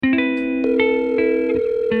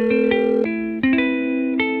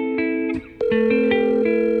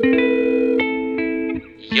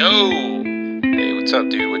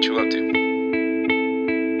dude? What you up to?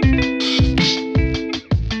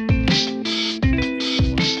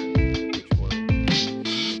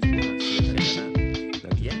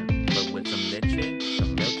 Yeah, but with some leche,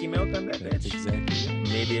 some milky milk on that That's bitch. exactly it.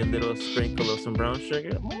 Maybe a little sprinkle of some brown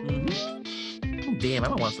sugar. Damn,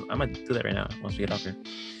 I might do that right now once we get off here.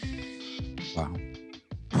 Wow.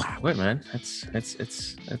 Wow, what man? It's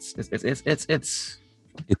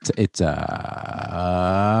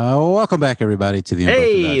Welcome back everybody to the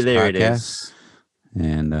Hey, Unorthodox there it Podcast. is.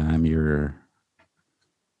 And I'm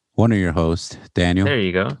one of your hosts, Daniel. There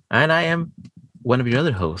you go. And I am one of your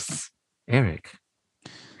other hosts, Eric.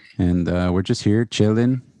 And we're just here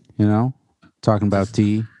chilling, talking about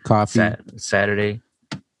tea, coffee, Saturday.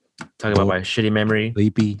 Talking about my shitty memory.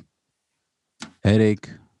 sleepy, headache,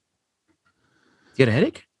 You got a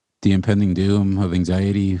headache? the impending doom of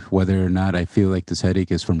anxiety, whether or not I feel like this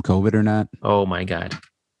headache is from COVID or not. Oh my god.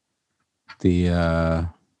 The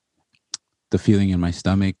feeling in my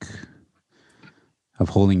stomach of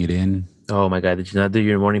holding it in. Oh my god. Did you not do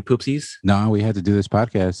your morning poopsies? No, we had to do this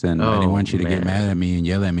podcast, and I didn't want you to get mad at me and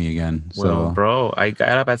yell at me again. Well, So, bro, I got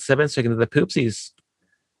up at 7 so I can do the poopsies.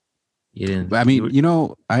 You didn't. I mean,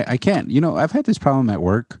 I can't. I've had this problem at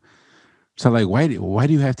work. So, like, why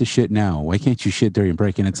do you have to shit now? Why can't you shit during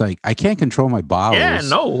break? And it's like, I can't control my bowels. Yeah,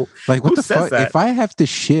 no. Like, what Who the says fuck? that? If I have to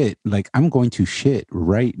shit, like, I'm going to shit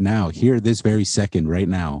right now, here, this very second, right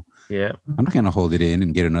now. Yeah. I'm not going to hold it in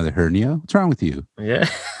and get another hernia. What's wrong with you? Yeah.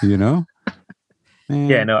 Man.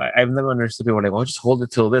 Yeah, no, I've never understood people like, well, just hold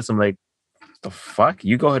it till this. I'm like, the fuck?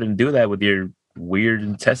 You go ahead and do that with your weird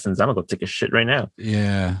intestines. I'm gonna go take a shit right now.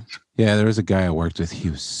 Yeah. There was a guy I worked with. He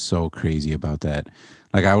was so crazy about that.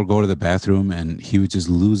 Like, I would go to the bathroom and he would just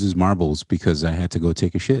lose his marbles because I had to go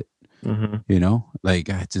take a shit. Mm-hmm. Like,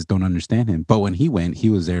 I just don't understand him. But when he went, he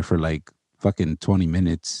was there for like fucking 20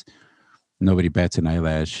 minutes. Nobody bats an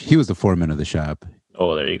eyelash. He was the foreman of the shop.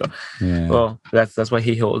 Oh, there you go. Yeah. Well, that's why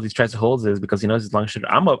he tries to hold this because he knows he's long shit.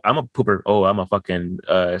 I'm a pooper. Oh, I'm a fucking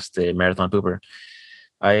marathon pooper.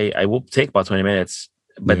 I will take about 20 minutes,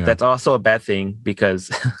 but that's also a bad thing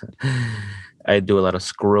because I do a lot of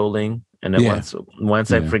scrolling, and then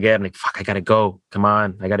once I forget, I'm like, fuck, I gotta go. Come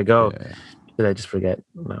on, I gotta go. But I just forget.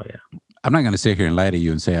 No, yeah. I'm not gonna sit here and lie to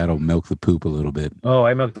you and say I don't milk the poop a little bit. Oh,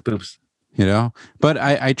 I milk the poops. But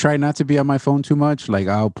I try not to be on my phone too much. Like,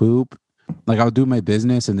 I'll poop. Like, I'll do my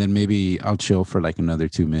business and then maybe I'll chill for like another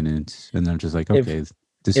 2 minutes, and then I'm just like, okay.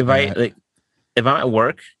 If I'm at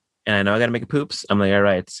work and I know I gotta make a poops, I'm like, all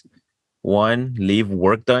right, one, leave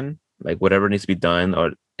work done, like whatever needs to be done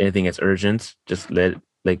or anything that's urgent, just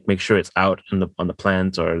make sure it's out on the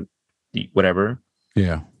plant or whatever.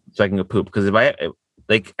 Yeah. So I can go poop. Because if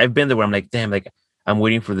I've been there where I'm like, damn, like I'm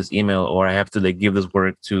waiting for this email or I have to like give this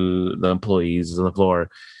work to the employees on the floor.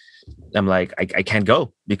 I'm like, I can't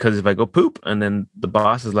go because if I go poop and then the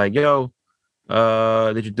boss is like, yo,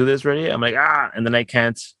 did you do this already? I'm like, and then I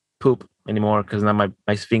can't poop anymore because now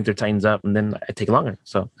my sphincter tightens up and then I take longer.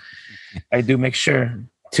 So I do make sure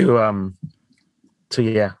to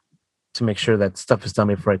make sure that stuff is done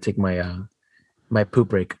before I take my my poop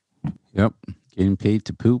break. Yep. Getting paid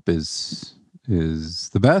to poop is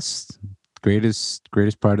the best, greatest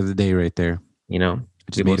part of the day right there. I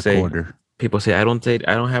just made a quarter. People say I don't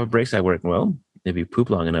have breaks at work. Well, if you poop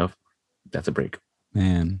long enough, that's a break.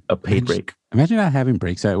 Man, a paid break. Imagine not having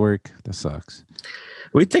breaks at work. That sucks.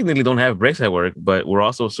 We technically don't have breaks at work, but we're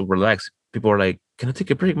also so relaxed. People are like, "Can I take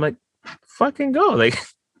a break?" I'm like, "Fucking go!" Like,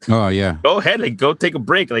 oh yeah, go ahead. Like, go take a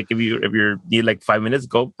break. Like, if you need like 5 minutes,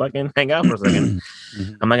 go fucking hang out for a second.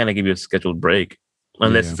 I'm not gonna give you a scheduled break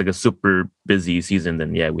unless it's like a super busy season.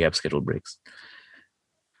 Then we have scheduled breaks.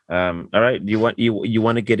 All right. Do you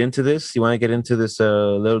want to get into this? You want to get into this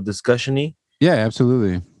little discussion-y? Yeah,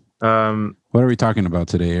 absolutely. What are we talking about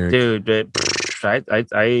today, Eric? Dude,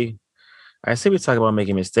 I say we talk about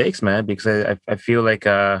making mistakes, man, because I feel like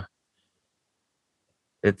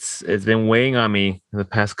it's been weighing on me the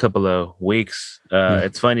past couple of weeks.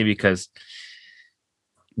 It's funny because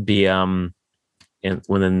when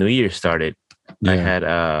the New Year started, I had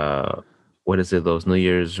what is it? Those New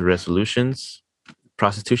Year's resolutions.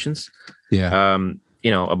 Prostitutions,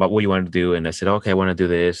 about what you want to do, and I said, okay, I want to do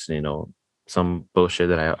this, some bullshit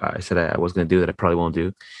that I said I was going to do that I probably won't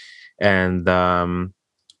do, and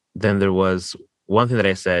then there was one thing that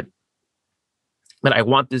I said, but I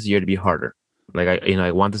want this year to be harder. Like I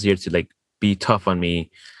want this year to like be tough on me,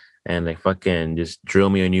 and like fucking just drill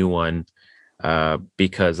me a new one,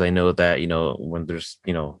 because I know that when there's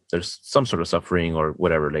some sort of suffering or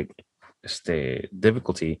whatever, like just the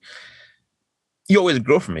difficulty. You always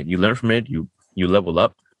grow from it. You learn from it. You level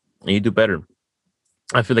up, and you do better.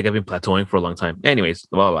 I feel like I've been plateauing for a long time. Anyways,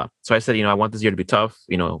 blah, blah, blah. So I said, I want this year to be tough.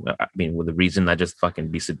 I mean, with the reason I just fucking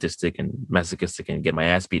be sadistic and masochistic and get my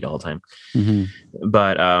ass beat all the time.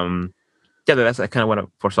 But yeah, that's I kind of want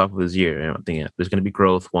to force off of this year. Thinking there's going to be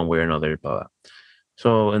growth one way or another. Blah, blah.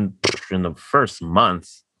 So in the first month,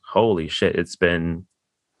 holy shit, it's been.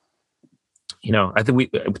 I think we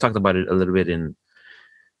talked about it a little bit in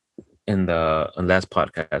the last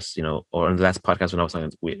podcast, or in the last podcast when I was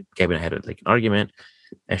talking with Gabby, I had an argument,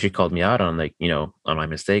 and she called me out on on my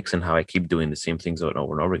mistakes and how I keep doing the same things over and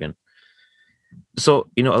over and over again.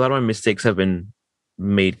 So a lot of my mistakes have been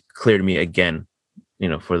made clear to me again,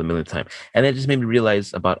 for the millionth time, and it just made me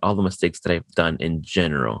realize about all the mistakes that I've done in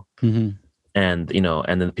general, and and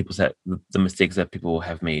then the mistakes that people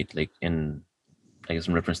have made, in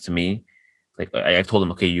reference to me. I told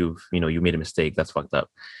them, okay, you made a mistake, that's fucked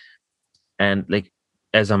up. And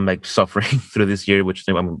as I'm suffering through this year, which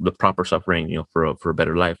I'm the proper suffering, for a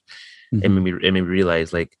better life, it made me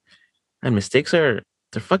realize and mistakes they're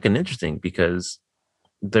fucking interesting, because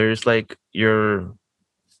there's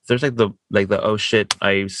there's the oh shit,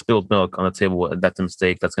 I spilled milk on the table, that's a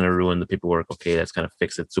mistake, that's gonna ruin the paperwork, okay, that's gonna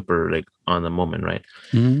fix it super on the moment, right?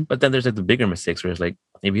 But then there's the bigger mistakes where it's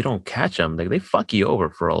if you don't catch them, they fuck you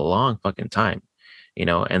over for a long fucking time,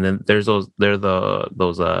 and then there's those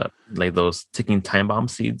ticking time bomb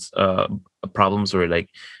seeds problems where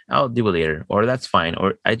I'll deal with it later, or that's fine,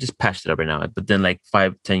 or I just patched it up right now, but then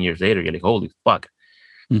 5-10 years later you're holy fuck,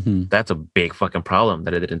 that's a big fucking problem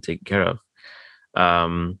that I didn't take care of.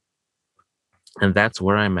 And that's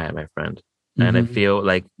where I'm at, my friend. And I feel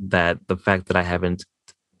that the fact that I haven't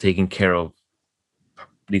taken care of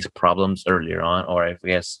these problems earlier on, or I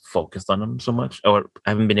guess focused on them so much, or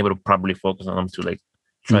I haven't been able to properly focus on them to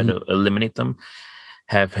try to eliminate them,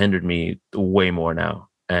 have hindered me way more now.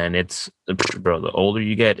 And it's, bro, the older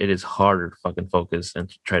you get, it is harder to fucking focus and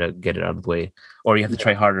to try to get it out of the way, or you have to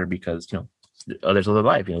try harder because there's other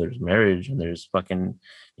life, there's marriage, and there's fucking,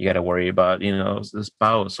 you got to worry about the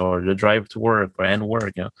spouse or the drive to work and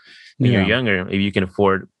work. When you're younger, if you can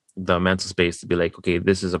afford the mental space to be okay,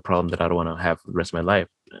 this is a problem that I don't want to have for the rest of my life,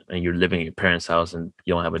 and you're living in your parents' house and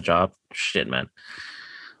you don't have a job, shit, man,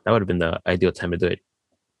 that would have been the ideal time to do it.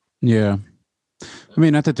 Yeah, I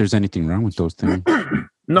mean, not that there's anything wrong with those things.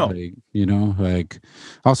 No,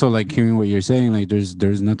 also hearing what you're saying,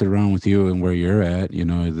 there's nothing wrong with you and where you're at.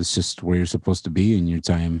 It's just where you're supposed to be in your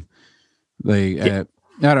time. I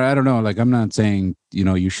don't know. I'm not saying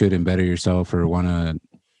you shouldn't better yourself or want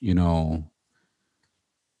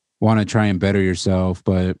to try and better yourself,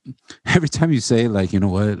 but every time you say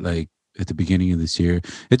what, at the beginning of this year,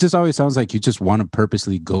 it just always sounds like you just want to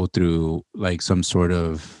purposely go through some sort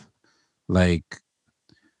of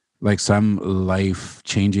some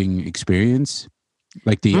life-changing experience,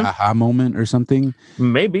 the aha moment or something.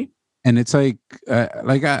 Maybe. And it's I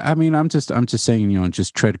mean, I'm just saying,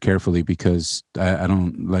 just tread carefully, because I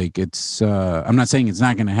don't it's. I'm not saying it's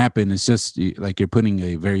not going to happen. It's just you're putting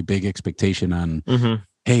a very big expectation on.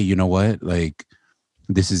 Hey, you know what?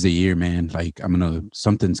 This is the year, man.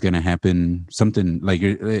 Something's going to happen. Something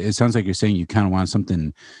it sounds like you're saying you kind of want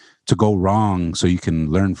something to go wrong so you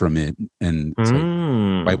can learn from it. And it's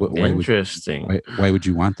why interesting. Why would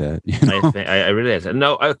you want that? I realize that.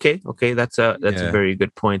 No, okay, that's a very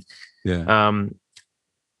good point. Yeah.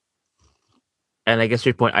 And I guess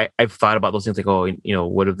your point, I've thought about those things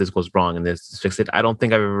what if this goes wrong and this fix it? I don't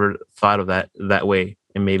think I've ever thought of that way,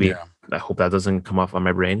 and maybe I hope that doesn't come off on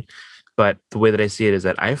my brain. But the way that I see it is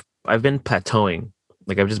that I've been plateauing.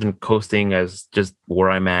 I've just been coasting as just where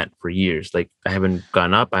I'm at for years. I haven't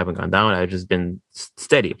gone up, I haven't gone down. I've just been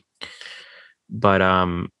steady. But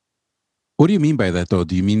what do you mean by that, though?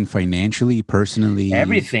 Do you mean financially, personally?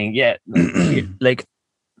 Everything, yeah.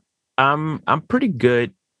 I'm pretty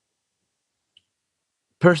good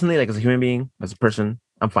personally. As a human being, as a person,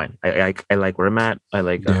 I'm fine. I like where I'm at. I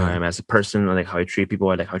like how I am as a person. I like how I treat people.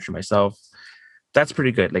 I like how I treat myself. That's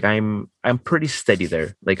pretty good. I'm pretty steady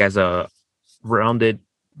there. As a rounded,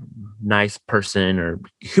 nice person or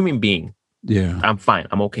human being, I'm fine.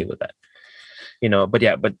 I'm okay with that. But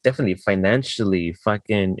definitely financially,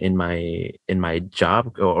 fucking in my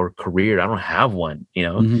job or career, I don't have one,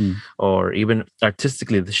 or even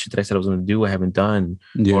artistically, the shit that I said I was going to do, I haven't done,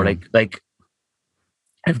 or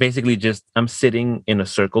I've basically I'm sitting in a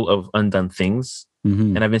circle of undone things,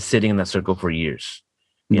 and I've been sitting in that circle for years,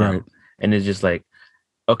 you know, and it's just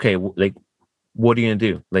okay, what are you going to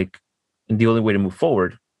do? And the only way to move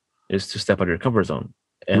forward is to step out of your comfort zone.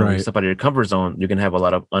 And when you step out of your comfort zone, you can have a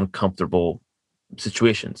lot of uncomfortable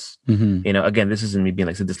situations. Again, this isn't me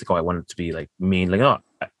being sadistic. Oh, I want it to be mean.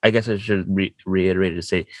 I guess I should reiterate it to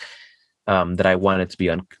say, that I wanted to be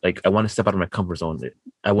I want to step out of my comfort zone.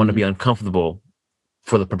 I want to be uncomfortable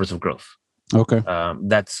for the purpose of growth. Okay.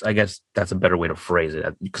 I guess that's a better way to phrase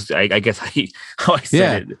it, because I guess how I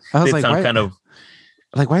said it. I was like, sound why, kind of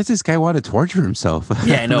like, why does this guy want to torture himself?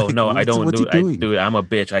 Yeah, no, like, no, I don't what's do he doing? I'm a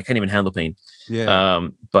bitch. I can't even handle pain. Yeah.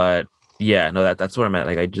 But yeah, no, that's where I'm at.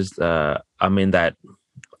 Like, I just I'm in that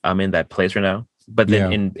place right now. But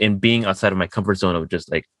then in being outside of my comfort zone of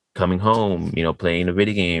just like coming home, playing a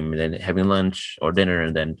video game and then having lunch or dinner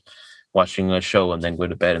and then watching a show and then go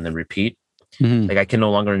to bed and then repeat. Mm-hmm. Like, I can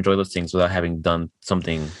no longer enjoy those things without having done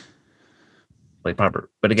something like proper.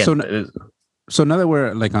 But again, so now that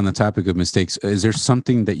we're like on the topic of mistakes, is there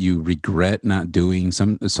something that you regret not doing?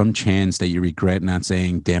 Some chance that you regret not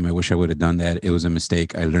saying, "Damn, I wish I would have done that. It was a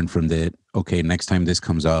mistake. I learned from that. Okay, next time this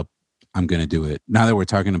comes up, I'm gonna do it." Now that we're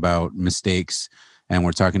talking about mistakes and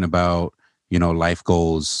we're talking about life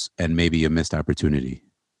goals and maybe a missed opportunity.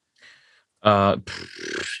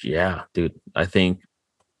 Yeah, dude. I think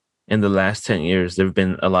in the last 10 years, there have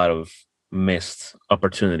been a lot of missed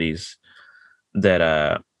opportunities that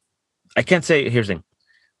I can't say. Here's the thing.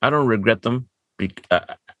 I don't regret them.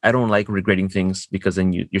 I don't like regretting things, because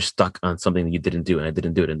then you're stuck on something that you didn't do, and I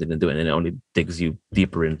didn't do it and didn't do it. And it only digs you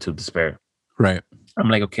deeper into despair. Right. I'm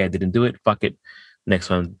like, okay, I didn't do it. Fuck it. Next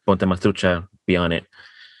one, ponte más trucha, be on it.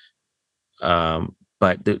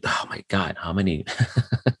 But dude, oh my God, how many?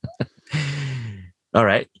 All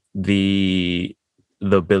right. The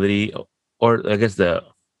ability, or I guess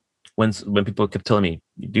when people kept telling me,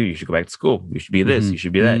 dude, you should go back to school. You should be this. You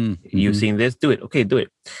should be that. You've seen this. Do it. Okay, do it.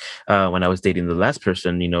 When I was dating the last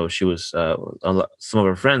person, she was some of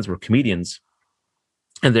her friends were comedians,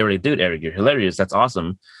 and they were like, dude, Eric, you're hilarious. That's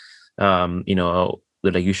awesome.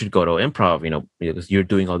 They're like, you should go to improv, because you're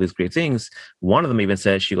doing all these great things. One of them even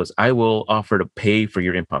said, she goes, I will offer to pay for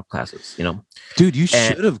your improv classes, Dude, you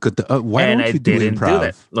should have got the, why don't you do improv? Do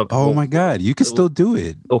that. Look, my God, you can still do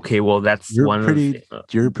it. Okay, well, that's you're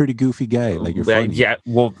a pretty goofy guy. Like, you're funny. Yeah,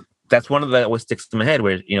 well, that's one of the what sticks to my head,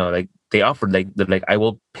 where, like, they offered, like, they're like, I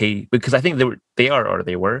will pay, because I think they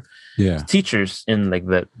were teachers in like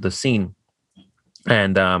the scene.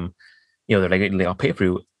 And, they're like, I'll pay for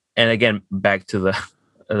you. And again, back to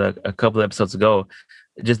a couple of episodes ago,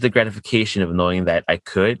 just the gratification of knowing that I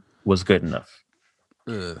could was good enough.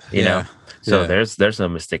 You know? So there's a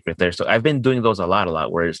mistake right there. So I've been doing those a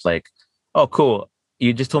lot, where it's like, oh, cool.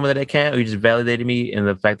 You just told me that I can't, or you just validated me in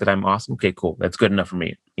the fact that I'm awesome. Okay, cool. That's good enough for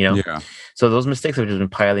me. Yeah. So those mistakes have just been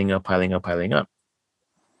piling up.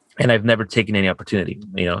 And I've never taken any opportunity,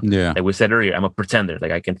 Yeah. Like we said earlier, I'm a pretender.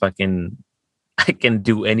 Like, I can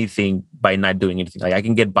do anything by not doing anything. Like, I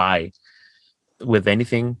can get by with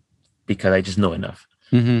anything because I just know enough.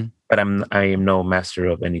 Mm-hmm. But I am no master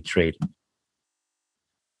of any trade.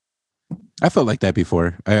 I felt like that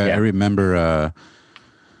before. I remember.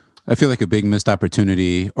 I feel like a big missed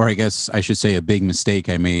opportunity, or I guess I should say a big mistake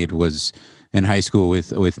I made, was in high school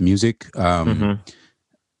with music.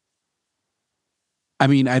 I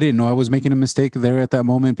mean, I didn't know I was making a mistake there at that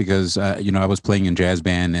moment, because, I was playing in jazz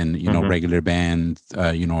band and, regular band,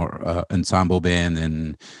 ensemble band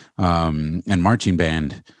and marching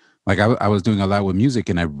band. Like, I was doing a lot with music,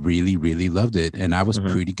 and I really, really loved it. And I was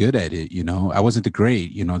pretty good at it. I wasn't the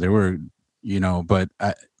great, there were, but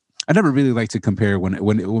I never really liked to compare when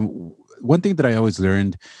one thing that I always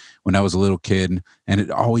learned when I was a little kid, and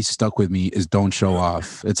it always stuck with me, is don't show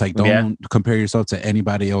off. It's like, don't compare yourself to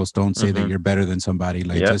anybody else. Don't say that you're better than somebody.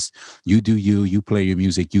 Like, just you do you play your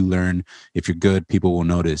music, you learn. If you're good, people will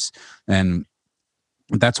notice. And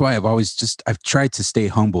that's why I've tried to stay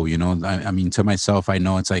humble, I mean, to myself, I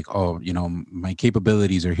know it's like, oh, my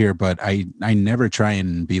capabilities are here, but I never try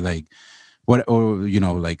and be like, what, or,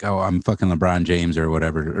 like, oh, I'm fucking LeBron James or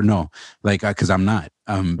whatever. Or no, like, cause I'm not,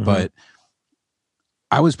 but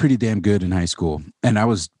I was pretty damn good in high school, and I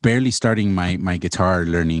was barely starting my guitar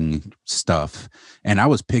learning stuff, and I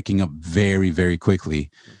was picking up very, very quickly.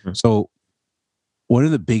 So one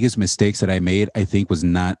of the biggest mistakes that I made, I think, was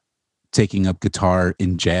not taking up guitar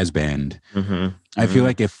in jazz band. I feel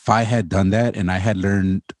like if I had done that and I had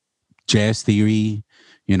learned jazz theory,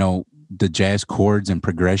 the jazz chords and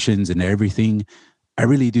progressions and everything, I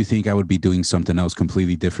really do think I would be doing something else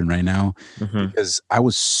completely different right now, because I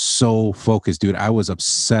was so focused, dude. I was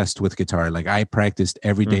obsessed with guitar. Like, I practiced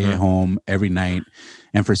every day at home, every night.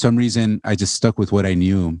 And for some reason, I just stuck with what I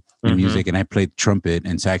knew in music, and I played trumpet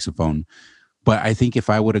and saxophone. But I think if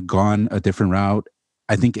I would have gone a different route,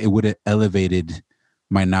 I think it would have elevated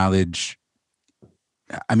my knowledge.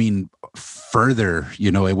 I mean, further,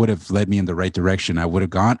 it would have led me in the right direction. I would have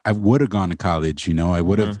gone to college, I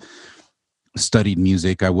would have studied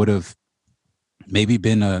music. I would have maybe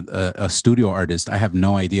been a studio artist. I have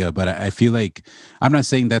no idea, but I feel like, I'm not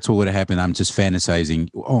saying that's what would have happened. I'm just fantasizing.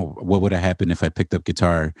 Oh, what would have happened if I picked up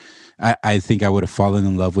guitar? I think I would have fallen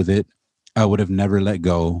in love with it. I would have never let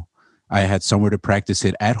go. I had somewhere to practice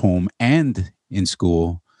it at home and in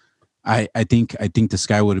school. I think the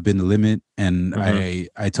sky would have been the limit, and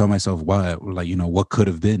I tell myself, what, like, what could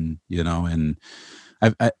have been, and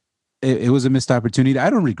it was a missed opportunity. I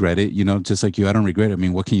don't regret it, just like you. I don't regret it. I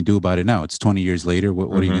mean, what can you do about it now? It's 20 years later.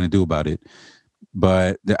 What are you going to do about it?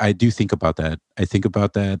 But I do think about that. I think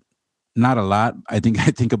about that, not a lot. I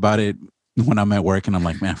think about it when I'm at work, and I'm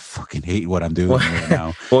like, man, I fucking hate what I'm doing right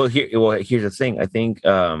now. Here's the thing. I think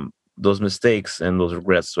those mistakes and those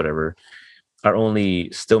regrets, whatever, are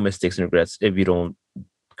only still mistakes and regrets if you don't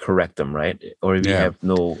correct them, right? Or if you have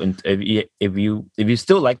if you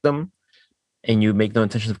still like them and you make no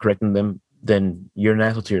intention of correcting them, then you're an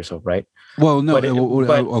asshole to yourself, right? Well, no, I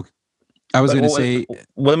was going to say.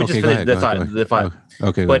 Well, let me just finish the thought.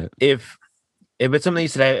 Okay, but if it's something you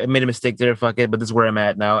said, I made a mistake there, fuck it, but this is where I'm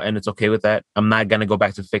at now, and it's okay with that. I'm not gonna go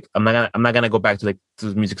back to fix. I'm not gonna go back to like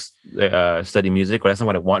to music, study music, or that's not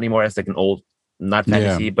what I want anymore. That's like an old, not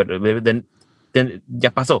fantasy, but then ya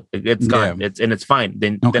pasó. It's gone. It's fine.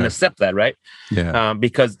 Then accept that, right? Yeah.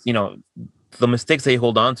 Because the mistakes that you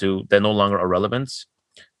hold on to that no longer are relevant,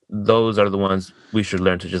 those are the ones we should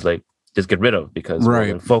learn to just get rid of, because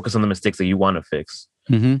focus on the mistakes that you want to fix.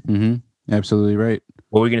 Absolutely right.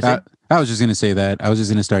 What were you gonna say? I was just gonna say that. I was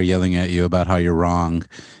just gonna start yelling at you about how you're wrong,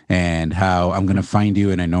 and how I'm gonna find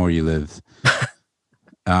you and I know where you live.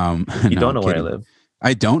 You don't know where I live.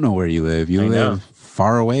 I don't know where you live. You live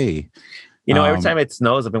far away. Every time it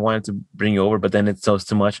snows, I've been wanting to bring you over, but then it snows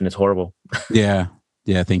too much and it's horrible. Yeah.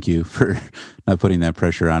 Thank you for not putting that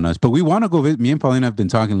pressure on us. But we want to go visit. Me and Paulina have been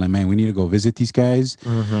talking like, man, we need to go visit these guys.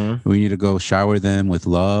 We need to go shower them with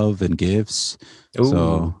love and gifts. Ooh.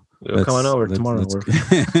 So come on over tomorrow.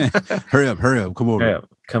 Hurry up. Come over. Hurry up.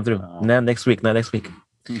 Come through. Not next week. But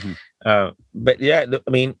yeah, I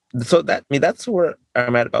mean, that's where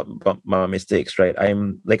I'm at about my mistakes, right?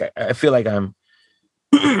 I'm like, I feel like I'm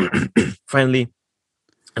finally,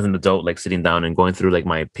 as an adult, like sitting down and going through like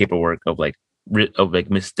my paperwork of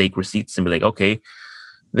mistake receipts, and be like, okay,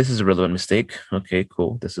 this is a relevant mistake. Okay,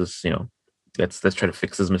 cool. This is, let's try to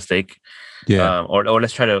fix this mistake. Yeah. Or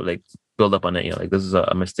let's try to like build up on it. Like, this is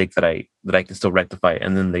a mistake that I can still rectify.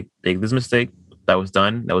 And then like this mistake that was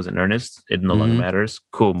done, that was in earnest, it no longer matters.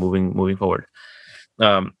 Cool. Moving forward.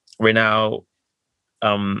 Right now,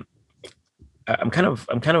 I'm kind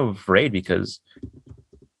of afraid, because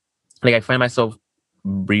like I find myself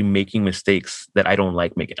remaking mistakes that I don't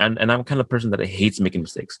like making, and I'm kind of person that hates making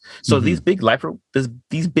mistakes. So these big life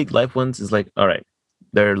ones is like, all right,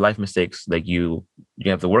 they're life mistakes. Like you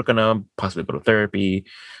have to work on them, possibly go to therapy,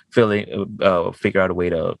 figure out a way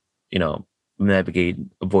to navigate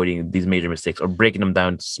avoiding these major mistakes, or breaking them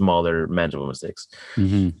down to smaller, manageable mistakes.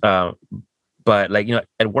 But like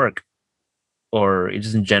at work, or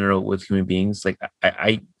just in general with human beings, like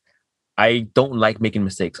I don't like making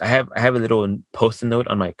mistakes. I have a little post-it note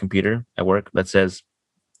on my computer at work that says,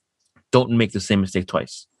 "Don't make the same mistake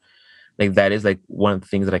twice." Like that is like one of the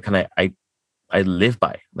things that I live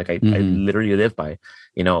by. Like I literally live by.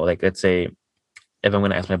 Like let's say if I'm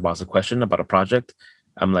going to ask my boss a question about a project,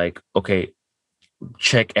 I'm like, okay,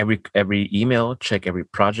 check every email, check every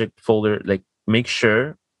project folder, like make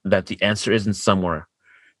sure that the answer isn't somewhere,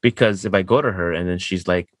 because if I go to her and then she's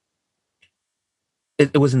like,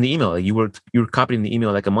 it was in the email. Like you were copying the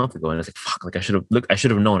email like a month ago, and it's like, fuck. Like I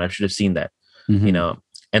should have known. I should have seen that.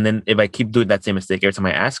 And then if I keep doing that same mistake every time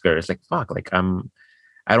I ask her, it's like, fuck. Like I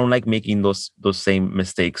don't like making those same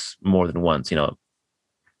mistakes more than once.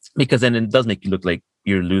 Because then it does make you look like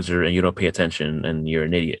you're a loser and you don't pay attention and you're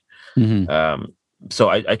an idiot. So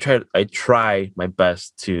I try my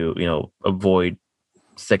best to avoid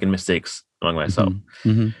second mistakes among myself.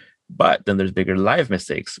 But then there's bigger life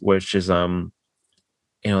mistakes, which is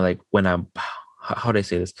like when I'm, how do I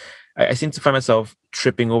say this? I seem to find myself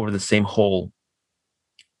tripping over the same hole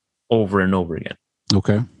over and over again.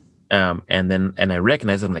 Okay. And I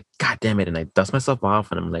recognize it, I'm like, God damn it. And I dust myself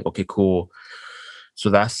off, and I'm like, okay, cool.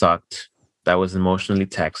 So that sucked. That was emotionally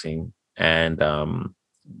taxing. And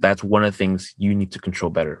that's one of the things you need to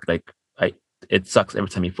control better. Like it sucks every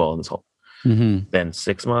time you fall in this hole. Then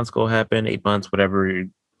 6 months go happen, 8 months, whatever.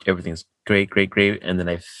 Everything's great. And then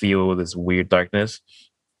I feel this weird darkness.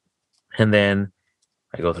 And then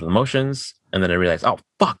I go through the motions, and then I realize, oh,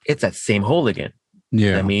 fuck, it's that same hole again.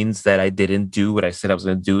 Yeah. That means that I didn't do what I said I was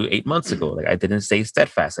going to do 8 months ago. Like I didn't stay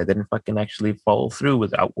steadfast. I didn't fucking actually follow through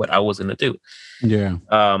with what I was going to do. Yeah.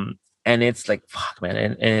 and it's like fuck, man,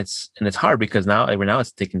 and it's hard because now like, now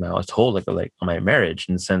it's taking now a toll like on my marriage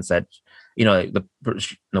in the sense that like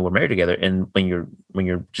we're married together, and when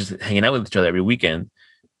you're just hanging out with each other every weekend,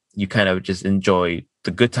 you kind of just enjoy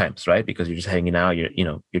the good times, right? Because you're just hanging out,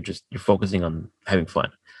 you're focusing on having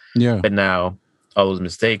fun. Yeah. But now all those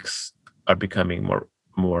mistakes are becoming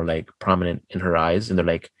more like prominent in her eyes, and they're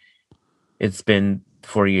like, it's been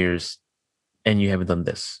 4 years and you haven't done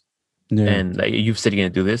this. Yeah. And like you've said you're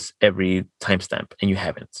gonna do this every timestamp and you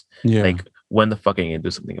haven't. Yeah. Like when the fuck are you gonna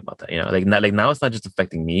do something about that? Like now it's not just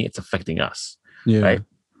affecting me, it's affecting us. Yeah. Right.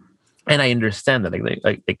 And I understand that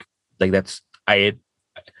like that's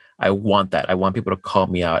I want that. I want people to call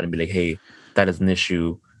me out and be like, hey, that is an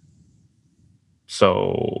issue.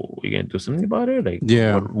 So you're gonna do something about it? Like,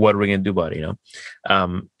 yeah, what are we gonna do about it?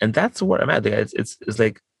 And that's where I'm at. Like, it's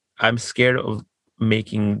like I'm scared of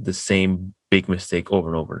making the same big mistake over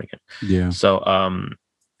and over again. Yeah. So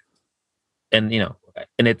and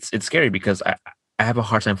and it's scary because I have a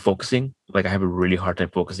hard time focusing. Like I have a really hard time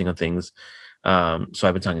focusing on things. So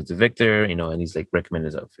I've been talking to Victor, and he's like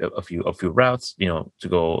recommended a few routes, to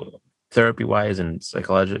go therapy wise and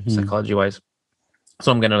psychology wise.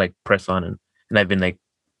 So I'm gonna like press on, and I've been like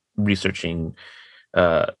researching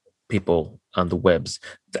people on the webs.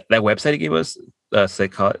 That website he gave us,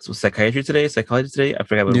 psychiatry today, psychology today. I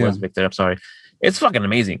forgot what it was, Victor. I'm sorry. It's fucking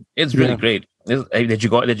amazing. It's really great. Did you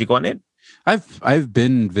go on it? I've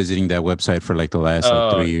been visiting that website for like the last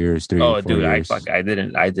 3 years, 4 years. I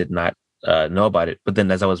did not know about it. But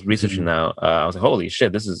then as I was researching now, I was like, holy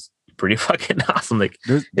shit, this is pretty fucking awesome. Like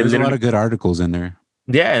there's a lot of good articles in there.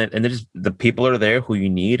 Yeah, and there's the people are there who you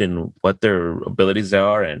need and what their abilities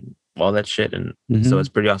are and all that shit, and so it's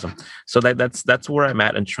pretty awesome. So that's where I'm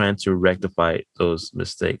at and trying to rectify those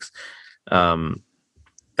mistakes.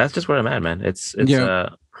 That's just where I'm at, man. It's a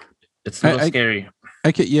little scary.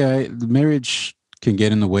 Marriage can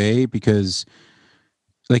get in the way because,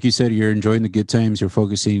 like you said, you're enjoying the good times. You're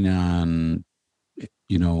focusing on,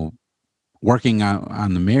 working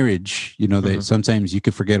on the marriage, that sometimes you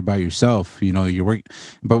could forget about yourself, your work.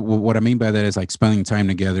 But what I mean by that is like spending time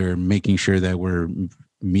together, making sure that we're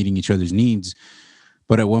meeting each other's needs.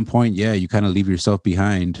 But at one point, you kind of leave yourself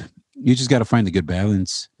behind. You just got to find the good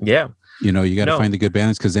balance. Yeah. You got to find the good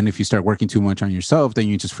balance, because then if you start working too much on yourself, then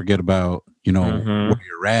you just forget about, where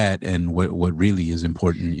you're at and what really is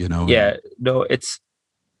important, Yeah, no, it's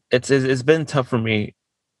been tough for me.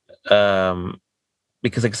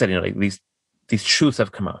 Because like I said, like these truths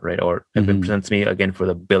have come out, right? Or have been presented to me again for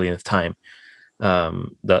the billionth time.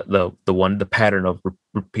 The pattern of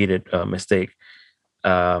repeated mistake.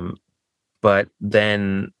 But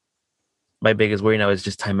then my biggest worry now is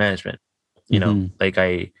just time management. Like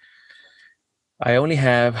I only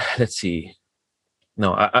have, let's see.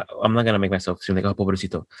 No, I'm not gonna make myself seem like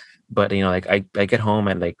pobrecito, but like I get home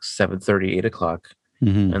at like 7:30, 8 o'clock,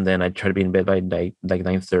 and then I try to be in bed by like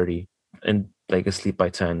 9:30, and like asleep by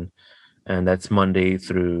 10, and that's Monday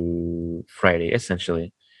through Friday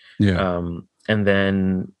essentially. Yeah. And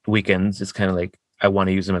then weekends, it's kind of like I want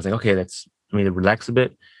to use them as like, okay, that's me to relax a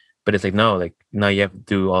bit, but it's like no, like now you have to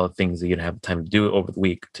do all the things that you don't have time to do over the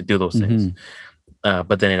week to do those things.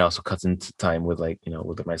 But then it also cuts into time with like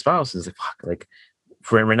with my spouse. Is like fuck, like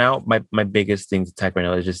for right now, my biggest thing to attack right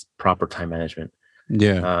now is just proper time management.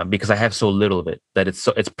 Yeah. Because I have so little of it that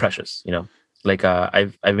it's precious. Like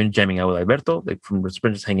I've been jamming out with Alberto, like from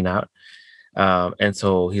Sprint, just hanging out. And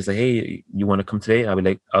so he's like, hey, you want to come today? I'll be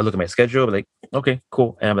like, I'll look at my schedule. I'll be like, okay,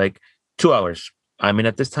 cool. And I'm like, 2 hours. I'm in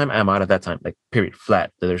at this time. I'm out at that time. Like period,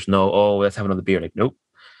 flat. There's no, oh, let's have another beer. Like, nope.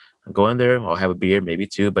 I'll go in there. I'll have a beer, maybe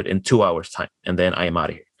two, but in 2 hours time, and then I am out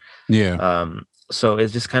of here. Yeah. So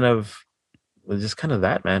it's just kind of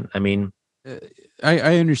that, man. I mean,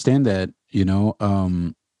 I understand that. No,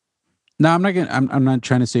 I'm not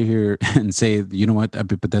trying to sit here and say, you know what,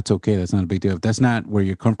 but that's okay. That's not a big deal. If that's not where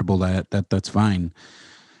you're comfortable at, that's fine.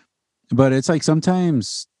 But it's like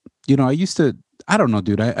sometimes, I used to, I don't know,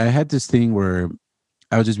 dude. I had this thing where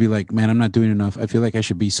I would just be like, man, I'm not doing enough. I feel like I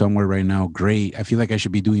should be somewhere right now. Great. I feel like I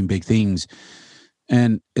should be doing big things.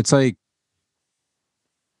 And it's like,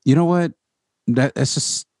 you know what? That's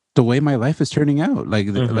just the way my life is turning out. Like,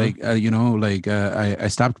 I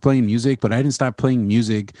stopped playing music, but I didn't stop playing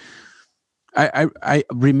music. I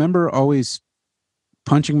remember always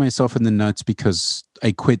punching myself in the nuts because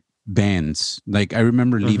I quit bands. Like I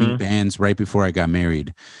remember leaving bands right before I got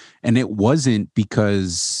married. And it wasn't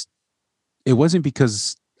because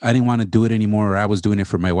I didn't want to do it anymore, or I was doing it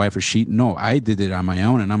for my wife, or no, I did it on my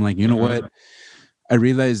own. And I'm like, you know what? I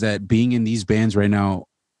realized that being in these bands right now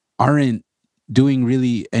aren't doing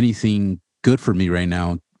really anything good for me right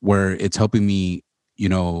now, where it's helping me,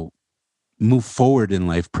 move forward in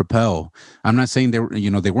life, propel. I'm not saying they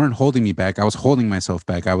weren't holding me back. I was holding myself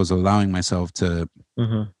back. I was allowing myself to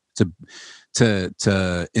to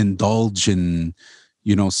to indulge in,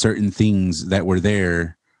 certain things that were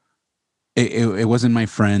there. It wasn't my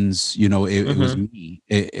friends, it was me.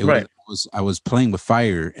 I was playing with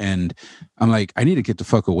fire, and I'm like, I need to get the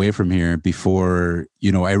fuck away from here before,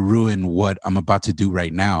 I ruin what I'm about to do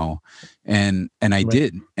right now. And I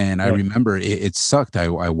did. And I remember it sucked. I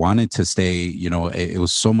wanted to stay, it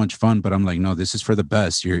was so much fun, but I'm like, no, this is for the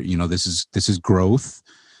best. This is growth.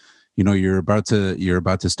 You're about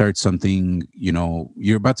to start something,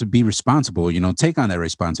 you're about to be responsible, take on that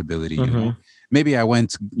responsibility. Maybe I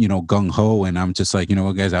went, gung ho, and I'm just like,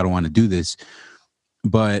 guys, I don't want to do this.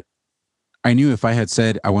 But I knew if I had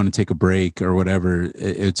said I want to take a break or whatever,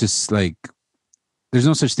 it's just like, there's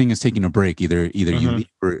no such thing as taking a break. Either you leave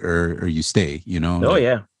or you stay, Oh,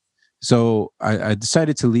 yeah. So I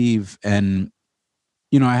decided to leave, and,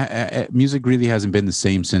 music really hasn't been the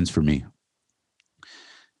same since for me.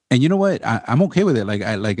 And you know what? I'm okay with it.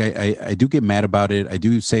 I do get mad about it. I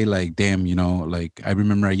do say like, damn, like I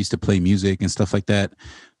remember I used to play music and stuff like that.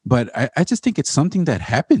 But I just think it's something that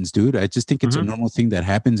happens, dude. I just think it's a normal thing that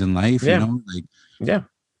happens in life,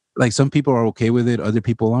 like some people are okay with it, other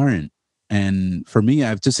people aren't. And for me,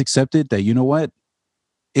 I've just accepted that, you know what?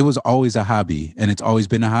 It was always a hobby, and it's always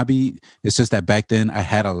been a hobby. It's just that back then I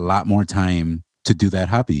had a lot more time to do that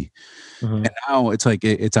hobby. And now it's like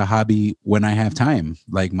it's a hobby when I have time,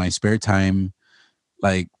 like my spare time,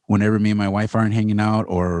 like whenever me and my wife aren't hanging out,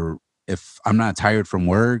 or if I'm not tired from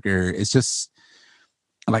work, or it's just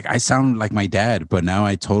like I sound like my dad, but now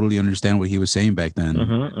I totally understand what he was saying back then.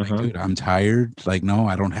 Like, dude, I'm tired. Like, no,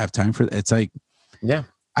 I don't have time for that. It's like, yeah,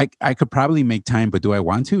 I could probably make time, but do I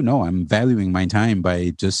want to? No, I'm valuing my time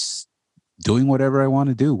by just doing whatever I want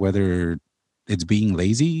to do, whether it's being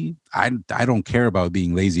lazy. I don't care about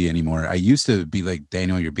being lazy anymore. I used to be like,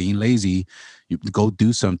 Daniel, you're being lazy. You go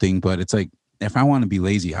do something. But it's like, if I want to be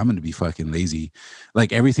lazy, I'm going to be fucking lazy.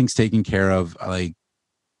 Like everything's taken care of. Like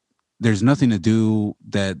there's nothing to do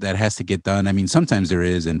that has to get done. I mean, sometimes there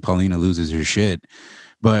is, and Paulina loses her shit.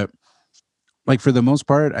 But like for the most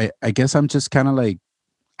part, I guess I'm just kind of like,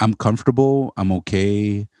 I'm comfortable. I'm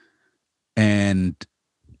okay. And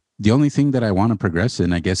the only thing that I want to progress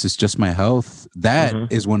in, I guess, is just my health. That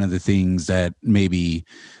is one of the things that maybe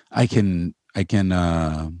I can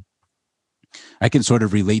sort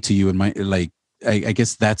of relate to you in my, like, I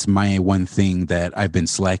guess that's my one thing that I've been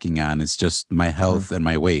slacking on. It's just my health and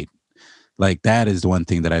my weight. Like that is the one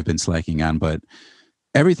thing that I've been slacking on. But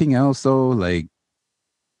everything else though, like,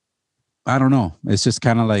 I don't know. It's just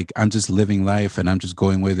kind of like I'm just living life and I'm just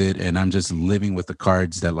going with it, and I'm just living with the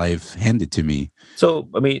cards that life handed to me. So,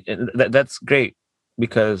 I mean, that's great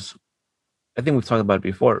because I think we've talked about it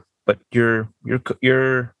before, but you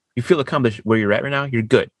feel accomplished where you're at right now. You're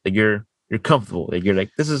good. Like you're comfortable. Like you're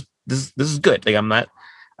like, this is good. Like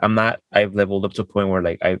I've leveled up to a point where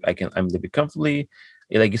like I'm living comfortably.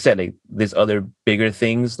 Like you said, like there's other bigger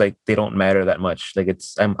things, like they don't matter that much. Like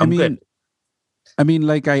I'm good. I mean,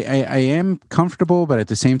 like I am comfortable, but at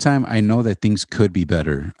the same time, I know that things could be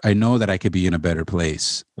better. I know that I could be in a better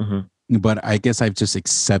place. But I guess I've just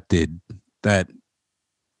accepted that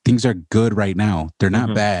things are good right now. They're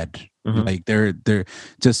not bad. Like they're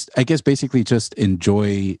just, I guess basically just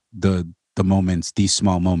enjoy the moments, these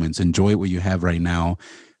small moments. Enjoy what you have right now,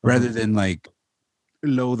 rather than like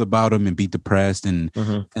loathe about them and be depressed and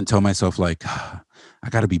tell myself like, I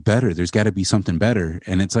got to be better. There's got to be something better.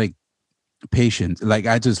 And it's like, patient. Like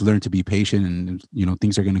I just learned to be patient, and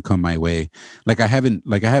things are going to come my way.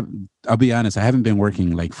 I'll be honest, I haven't been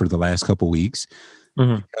working like for the last couple weeks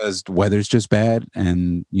because the weather's just bad,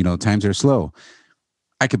 and times are slow.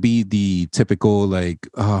 I could be the typical like,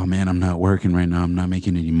 oh man, I'm not working right now, I'm not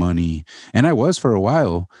making any money, and I was for a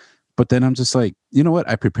while, but then I'm just like, you know what,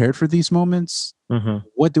 I prepared for these moments.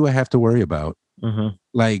 What do I have to worry about?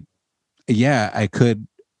 Like, yeah, I could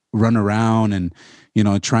run around and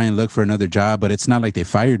try and look for another job, but it's not like they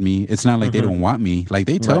fired me. It's not like they don't want me. Like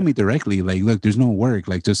they tell me directly, like, look, there's no work.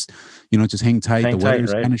 Like just hang tight. The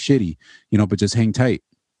weather's kind of shitty, but just hang tight.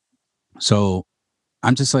 So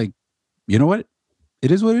I'm just like, you know what?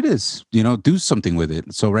 It is what it is. Do something with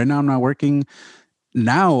it. So right now I'm not working.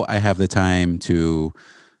 Now I have the time to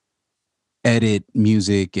edit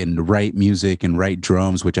music and write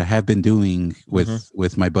drums, which I have been doing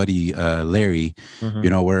with my buddy Larry.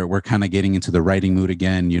 We're kind of getting into the writing mood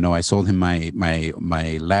again. I sold him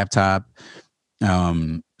my laptop,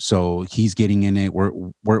 so he's getting in it.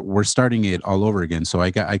 We're starting it all over again. So I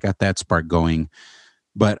got that spark going.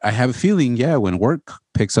 But I have a feeling, when work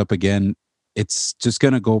picks up again, it's just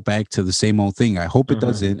gonna go back to the same old thing. I hope it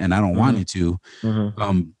doesn't, and I don't want it to.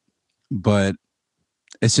 But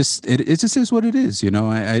it's just it just is what it is, you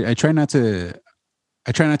know. I try not to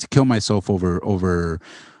kill myself over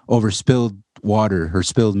spilled water or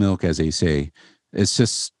spilled milk, as they say. It's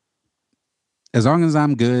just, as long as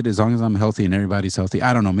I'm good, as long as I'm healthy and everybody's healthy.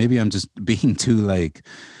 I don't know. Maybe I'm just being too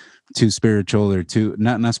spiritual, or too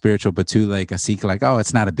not spiritual, but too like a seek, like, oh,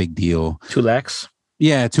 it's not a big deal. Too lax.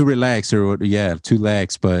 Yeah, too relaxed, or too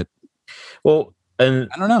lax. But well, and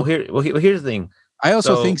I don't know. Here's the thing. I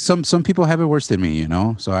also think some people have it worse than me, you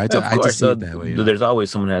know. So I just see it that way. There's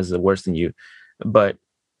always someone who has it worse than you, but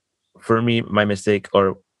for me, my mistake,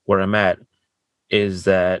 or where I'm at, is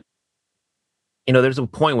that, you know, there's a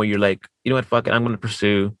point where you're like, you know what, fuck it, I'm going to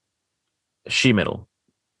pursue sheet metal.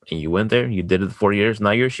 And you went there, you did it for 4 years.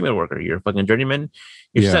 Now you're a sheet metal worker. You're a fucking journeyman.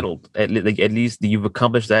 You're settled. At least you've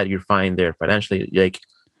accomplished that. You're fine there financially. Like,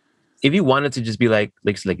 if you wanted to just be like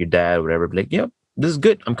your dad or whatever, be like, yeah, this is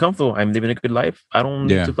good. I'm comfortable. I'm living a good life. I don't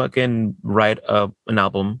need to fucking write an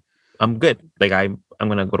album. I'm good. Like, I'm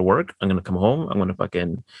gonna go to work. I'm gonna come home. I'm gonna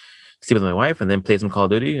fucking sleep with my wife and then play some Call of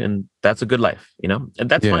Duty, and that's a good life, you know. And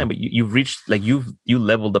that's fine. But you've reached, like, you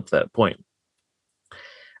leveled up to that point.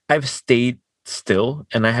 I've stayed still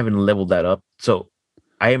and I haven't leveled that up. So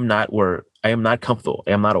I am not comfortable.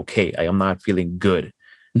 I am not okay. I am not feeling good.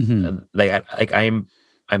 I'm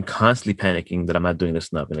constantly panicking that I'm not doing this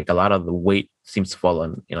enough. And like, a lot of the weight seems to fall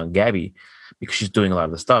on, you know, Gabby, because she's doing a lot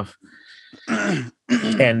of the stuff.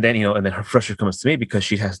 And then, you know, and then her frustration comes to me because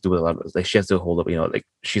she has to do a lot of, like, she has to hold up, you know, like,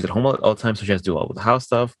 she's at home all the time, so she has to do all the house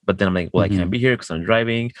stuff. But then I'm like, well, I can't be here because I'm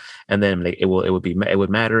driving. And then I'm like, it would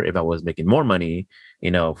matter if I was making more money, you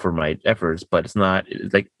know, for my efforts. But it's not,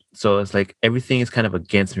 like, so it's like everything is kind of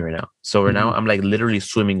against me right now. So right now I'm like literally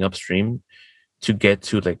swimming upstream to get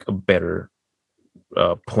to like a better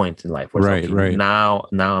point in life. Right. Now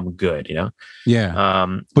I'm good, you know. Yeah.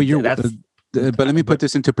 But let me put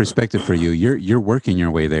this into perspective for you. You're working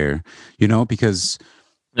your way there, you know, because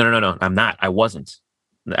no, I'm not. I wasn't.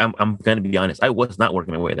 I'm going to be honest. I was not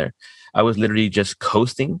working my way there. I was literally just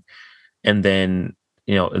coasting, and then,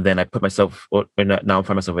 you know, then I put myself, now I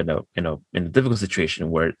find myself in a difficult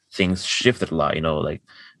situation where things shifted a lot. You know, like,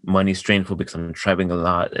 money's strainful because I'm traveling a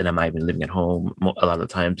lot, and I'm not even living at home a lot of the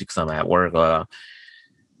times because I'm at work.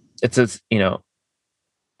 It's just, you know.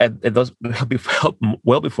 At those,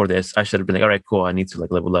 well before this, I should have been like, all right, cool, I need to like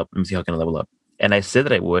level up. Let me see how can I level up. And I said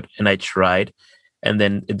that I would, and I tried, and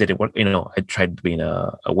then it didn't work. You know, I tried being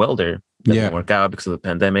a welder. That didn't work out because of the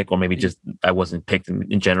pandemic, or maybe just I wasn't picked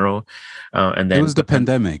in general. And then it was the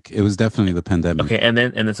pandemic. It was definitely the pandemic. Okay, and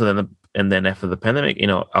then after the pandemic, you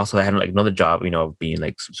know, also I had like another job, you know, of being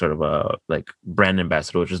like some sort of a like brand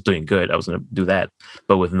ambassador, which was doing good. I was gonna do that,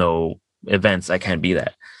 but with no events, I can't be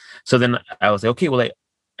that. So then I was like, okay, well,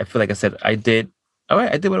 I feel like I said I did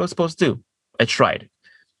what I was supposed to do. I tried,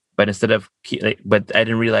 but but I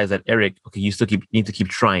didn't realize that, Eric, okay, you still need to keep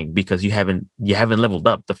trying, because you haven't leveled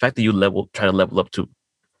up. The fact that you try to level up to,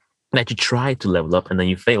 that you tried to level up and then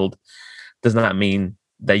you failed, does not mean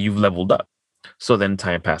that you've leveled up. So then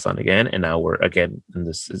time passed on again, and now we're again in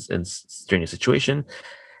this strange situation,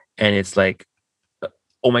 and it's like,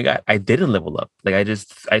 oh my God, I didn't level up. Like, I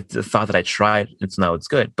just thought that I tried, and so now it's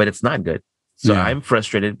good, but it's not good. So I'm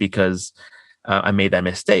frustrated because I made that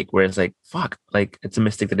mistake where it's like, fuck, like, it's a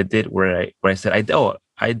mistake that I did where I said,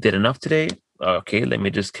 I did enough today. Okay, let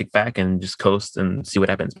me just kick back and just coast and see what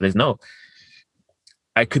happens. But no,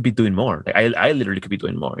 I could be doing more. Like, I literally could be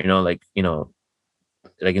doing more, you know, like, you know,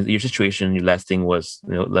 like in your situation, your last thing was,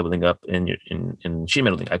 you know, leveling up in sheet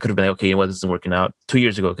metal. I could have been like, okay, you know what, this isn't working out. 2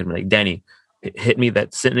 years ago, I could have been like, Danny,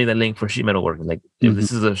 send me that link for sheet metal working. Like, if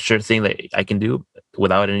this is a sure thing that I can do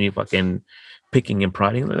without any fucking picking and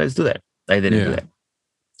prodding, let's do that. I didn't do that.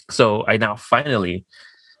 So I now finally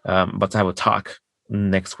about to have a talk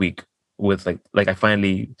next week with like I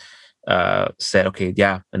finally said, okay,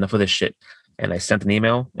 yeah, enough of this shit. And I sent an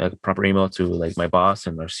email, a proper email, to like my boss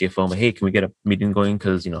and our CFO. I'm like, hey, can we get a meeting going?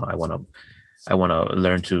 Because, you know, I want to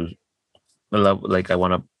learn to love, like, I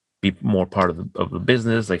want to be more part of the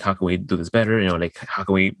business. Like, how can we do this better? You know, like, how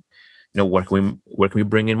can we, you know, where can we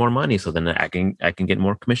bring in more money so then I can get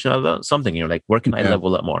more commission out of something? You know, like, where can I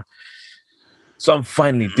level up more? So I'm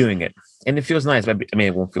finally doing it, and it feels nice. But I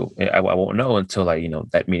mean, I won't know until you know,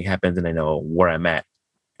 that meeting happens and I know where I'm at.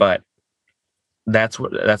 But that's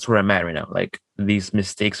where I'm at right now. Like, these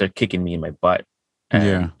mistakes are kicking me in my butt,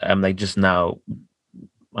 and I'm like, just now,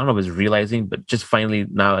 I don't know if it's realizing, but just finally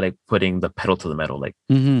now, like, putting the pedal to the metal, like,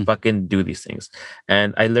 fucking do these things.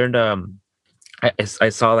 And I learned, I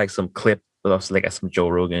saw like some clip of like some Joe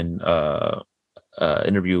Rogan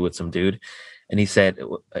interview with some dude, and he said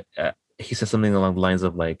something along the lines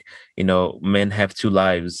of like, men have two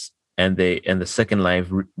lives, and the second life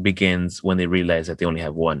begins when they realize that they only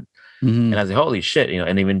have one. And I was like, holy shit,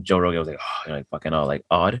 and even Joe Rogan was like, oh, like fucking all like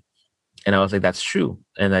odd. And I was like, that's true.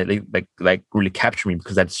 And I like really captured me,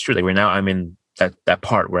 because that's true. Like right now I'm in that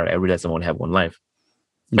part where I realize I only have one life.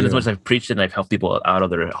 And as much as I've preached it and I've helped people out of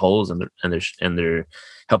their holes and their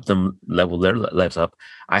helped them level their lives up,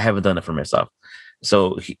 I haven't done it for myself.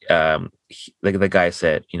 So like the guy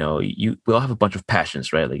said, we all have a bunch of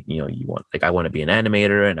passions, right? Like, you want, like, I want to be an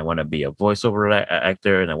animator, and I want to be a voiceover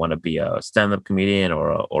actor, and I want to be a stand-up comedian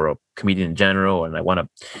or a comedian in general, and I want to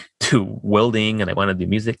do welding, and I want to do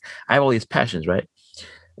music. I have all these passions, right?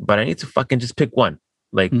 But I need to fucking just pick one.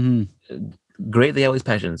 Like, great, they have all these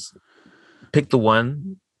passions. Pick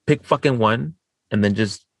fucking one, and then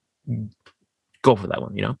just go for that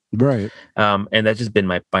one, Right. And that's just been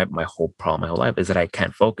my whole problem, my whole life, is that I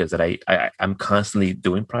can't focus, that I'm constantly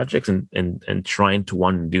doing projects and trying to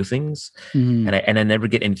want to do things, and I never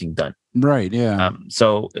get anything done. Right. Yeah.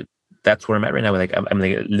 So that's where I'm at right now. Like, I'm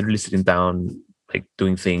like literally sitting down, like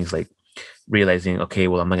doing things, like realizing, okay,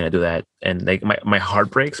 well, I'm not gonna do that, and like my heart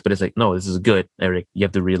breaks, but it's like, no, this is good, Eric. You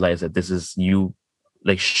have to realize that this is you,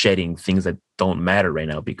 like, shedding things that don't matter right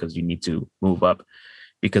now, because you need to move up.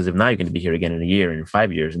 Because if not, you're going to be here again in a year, in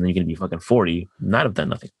 5 years, and then you're going to be fucking 40, not have done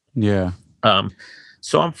nothing. Yeah.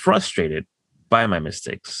 So I'm frustrated by my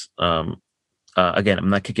mistakes. Again, I'm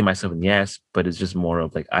not kicking myself in the ass, but it's just more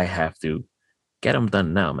of like, I have to get them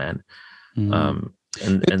done now, man. And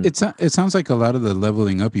it sounds like a lot of the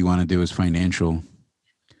leveling up you want to do is financial.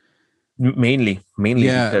 Mainly,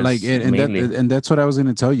 yeah, like, and that's what I was going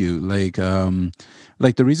to tell you.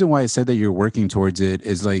 Like the reason why I said that you're working towards it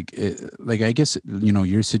is like I guess,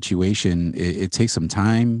 your situation, it takes some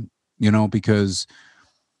time, because,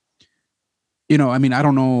 I mean, I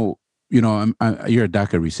don't know, you're a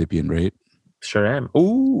DACA recipient, right? Sure am.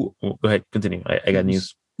 Ooh, go ahead, continue. I got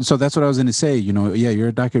news. So that's what I was going to say. You're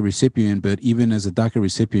a DACA recipient, but even as a DACA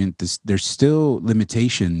recipient, there's still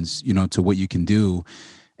limitations, to what you can do.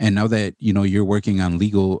 And now that, you're working on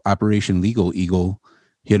Operation Legal Eagle,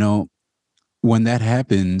 when that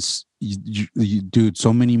happens, dude,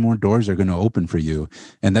 so many more doors are going to open for you.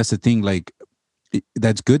 And that's the thing, like,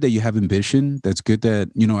 that's good that you have ambition. That's good that,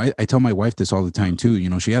 I tell my wife this all the time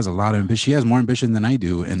too. She has a lot of ambition. She has more ambition than I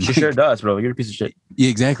do. And she sure does, bro. You're a piece of shit. Yeah,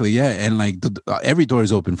 exactly. Yeah. And like every door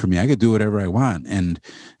is open for me. I could do whatever I want. And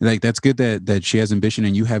like, that's good that she has ambition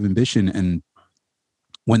and you have ambition. And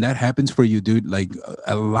when that happens for you, dude, like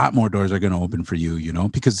a lot more doors are going to open for you,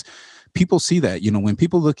 because people see that, when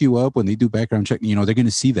people look you up, when they do background check, they're going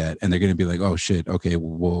to see that and they're going to be like, oh shit. Okay.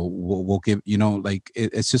 We'll give, like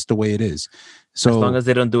it's just the way it is. So as long as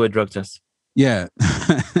they don't do a drug test. Yeah.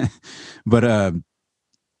 But,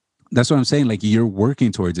 that's what I'm saying. Like, you're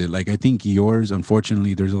working towards it. Like, I think yours,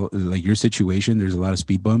 unfortunately, there's like your situation, there's a lot of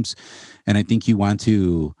speed bumps, and I think you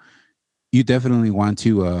definitely want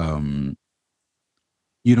to,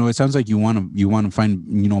 it sounds like you want to find,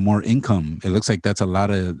 more income. It looks like that's a lot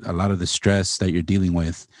of the stress that you're dealing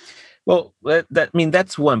with. Well,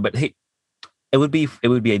 that's one, but hey, it would be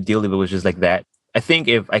ideal if it was just like that. I think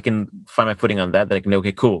if I can find my footing on that I can,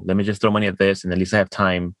 okay, cool, let me just throw money at this, and at least I have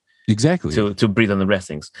time exactly to breathe on the rest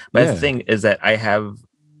things. But the thing is that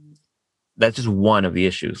that's just one of the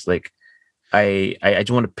issues. Like, I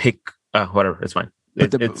just want to pick whatever, it's fine.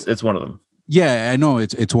 It's one of them. Yeah, I know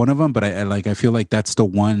it's one of them, but I feel like that's the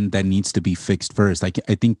one that needs to be fixed first. Like,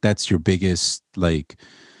 I think that's your biggest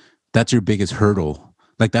hurdle.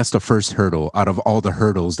 Like, that's the first hurdle out of all the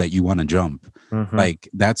hurdles that you want to jump. Mm-hmm. Like,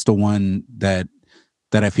 that's the one that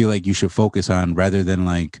I feel like you should focus on, rather than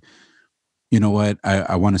like, you know what,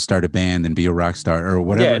 I want to start a band and be a rock star or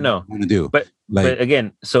whatever. Yeah, no, I want to do. But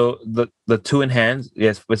again, so the two in hands,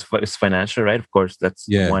 yes, it's financial, right? Of course, that's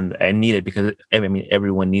one I needed, because I mean,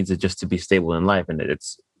 everyone needs it just to be stable in life, and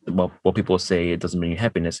it's what people say, it doesn't bring you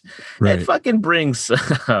happiness. Right. It fucking brings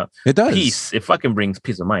it does peace. It fucking brings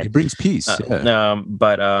peace of mind. It brings peace. But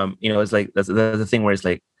it's like that's the thing where it's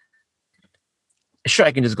like, sure,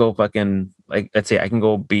 I can just go fucking, like, let's say I can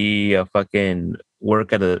go be a fucking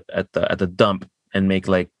work at the dump and make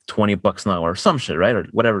like $20 an hour or some shit, right? Or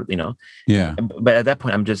whatever, Yeah. But at that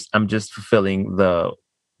point, I'm just fulfilling the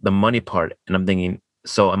money part, and I'm thinking,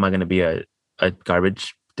 so am I going to be a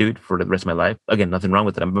garbage dude for the rest of my life? Again, nothing wrong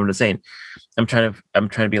with it. I'm just saying, I'm trying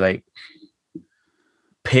to be like,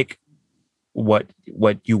 pick what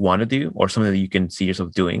you want to do, or something that you can see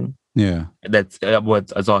yourself doing. Yeah. That's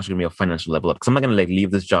what's also going to be a financial level up, because I'm not going to like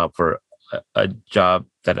leave this job for another job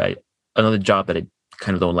that I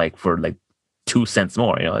kind of don't like for like 2 cents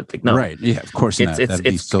more. It's like, no, right? Yeah, of course not. That'd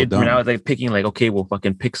be so dumb. Now it's like picking like, okay, well,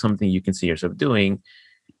 fucking pick something you can see yourself doing,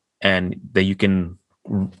 and that you can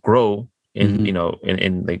grow in,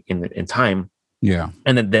 in time. Yeah.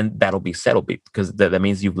 And then that'll be settled, because that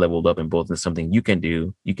means you've leveled up in both. It's something you can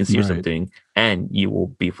do, you can see yourself doing, and you will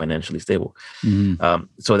be financially stable.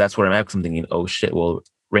 So that's where I'm at. I'm thinking, oh shit, well,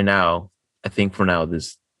 right now, I think for now,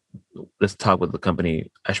 this talk with the company,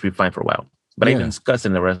 I should be fine for a while. But I even discussed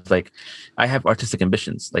in the rest, like, I have artistic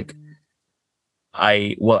ambitions. Like,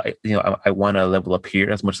 I want to level up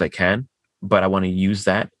here as much as I can, but I want to use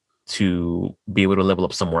that to be able to level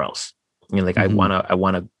up somewhere else. Like, I want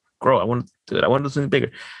to grow. I want to do something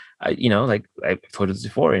bigger. Like I've told you this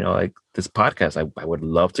before, like this podcast, I would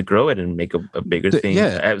love to grow it and make a bigger thing.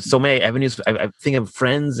 I have so many avenues. I think of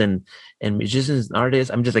friends and musicians and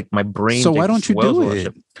artists. I'm just like, my brain. So why don't you do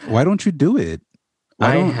it? Why don't you do it?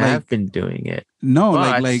 I have been doing it. No,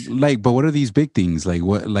 but what are these big things? Like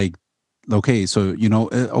what? Like, okay, so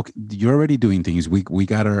okay, you're already doing things. We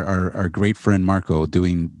got our great friend Marco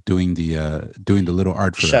doing the little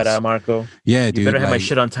art for us. Shout out, Marco. Yeah, dude. You better have my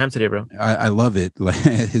shit on time today, bro. I love it. Like,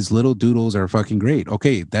 his little doodles are fucking great.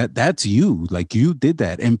 Okay, that's you. Like, you did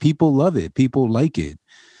that, and people love it. People like it.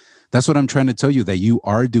 That's what I'm trying to tell you. That you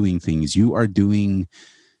are doing things. You are doing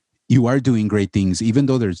great things, even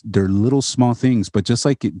though they're little small things. But just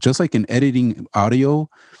like in editing audio,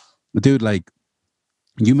 dude, like,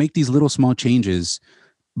 you make these little small changes,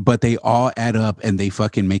 but they all add up and they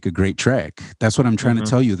fucking make a great track. That's what I'm trying to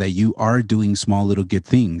tell you, that you are doing small little good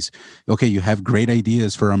things. Okay, you have great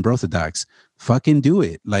ideas for Unorthodox. Fucking do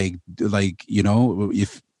it. Like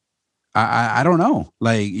if I don't know,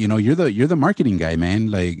 like, you're the marketing guy,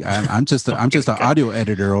 man. Like, I'm just an audio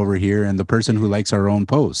editor over here, and the person who likes our own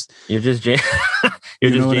post. You're just you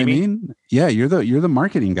know what Jamie? I mean? Yeah, you're the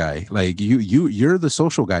marketing guy. Like, you're the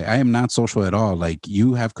social guy. I am not social at all. Like,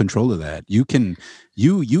 you have control of that. You can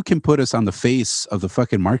put us on the face of the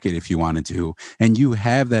fucking market if you wanted to, and you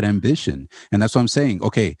have that ambition. And that's what I'm saying.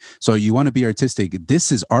 Okay, so you want to be artistic.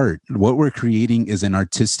 This is art. What we're creating is an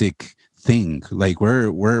artistic thing. Like,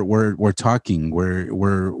 we're talking,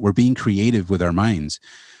 we're being creative with our minds.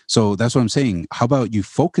 So that's what I'm saying. How about you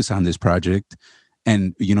focus on this project,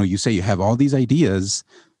 and you say you have all these ideas,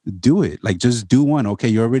 do it. Like, just do one. Okay,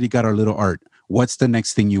 you already got our little art. What's the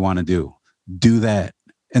next thing you want to do? Do that.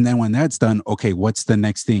 And then when that's done, okay, what's the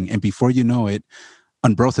next thing? And before you know it,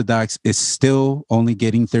 Unorthodox is still only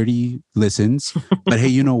getting 30 listens. But hey,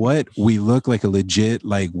 you know what? We look like a legit,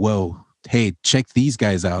 like, whoa, hey, check these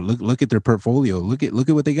guys out. Look at their portfolio. Look at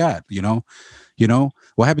what they got. What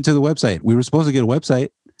happened to the website? We were supposed to get a website.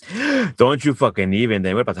 Don't you fucking even.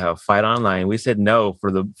 Then we're about to have a fight online. We said no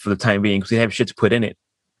for the time being, because we have shit to put in it.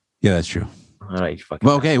 Yeah, that's true. All right, fucking.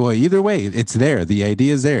 Well, okay. Well, either way, it's there. The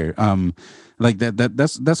idea is there. Like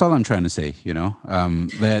that's all I'm trying to say.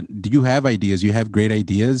 That you have ideas. You have great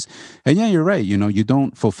ideas, and yeah, you're right. You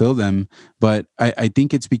don't fulfill them, but I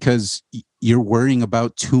think it's because you're worrying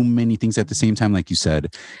about too many things at the same time. Like you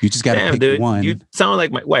said, you just got to pick one. You sound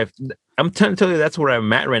like my wife. I'm trying to tell you, that's where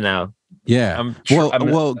I'm at right now. Yeah.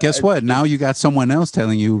 Well, guess what? Now you got someone else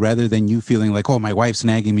telling you, rather than you feeling like, oh, my wife's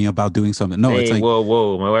nagging me about doing something. No, it's like,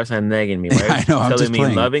 whoa, my wife's not nagging me. My wife's telling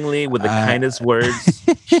me lovingly with the kindest words.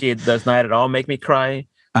 She does not at all make me cry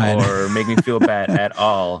or make me feel bad at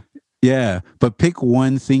all. Yeah, but pick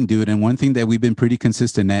one thing, dude. And one thing that we've been pretty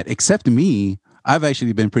consistent at, except me, I've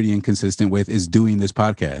actually been pretty inconsistent with, is doing this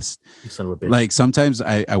podcast. You son of a bitch. Like, sometimes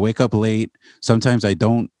I wake up late. Sometimes I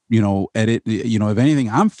don't, edit. If anything,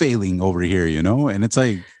 I'm failing over here, and it's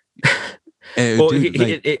like,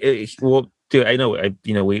 dude, I know.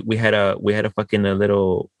 We had a fucking a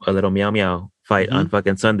little meow meow fight on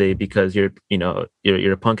fucking Sunday because you're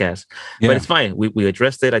a punk ass. Yeah. But it's fine. We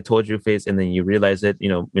addressed it. I told you face, and then you realize it.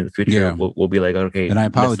 In the future, we'll be like, okay. And I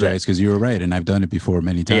apologize, because you were right, and I've done it before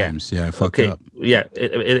many times. Yeah, I fucked up. Yeah,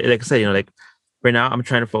 like I said, like right now, I'm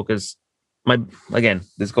trying to focus.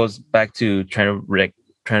 This goes back to trying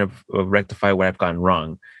to rectify what I've gotten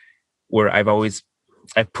wrong, where I've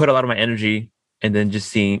put a lot of my energy and then just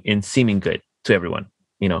seeming good to everyone,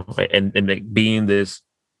 and like being this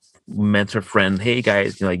mentor friend. Hey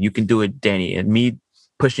guys, like, you can do it, Danny, and me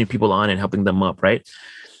pushing people on and helping them up, right?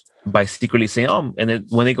 By secretly saying, oh, and then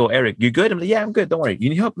when they go, Eric, you good? I'm like, yeah, I'm good. Don't worry. You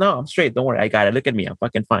need help? No, I'm straight. Don't worry. I got it. Look at me. I'm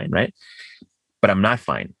fucking fine, right? But I'm not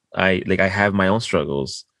fine. I have my own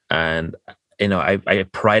struggles, and I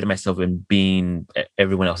pride myself in being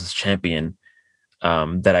everyone else's champion,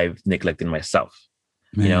 that I've neglected myself.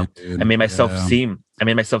 Man, dude, I made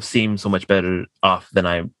myself seem so much better off than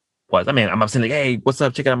I was. I mean, I'm not saying like, hey, what's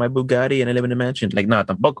up? Check out my Bugatti and I live in a mansion. Like, no,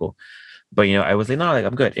 tampoco. But I was like, no, like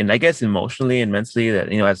I'm good. And I guess emotionally and mentally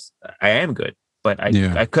that as I am good. But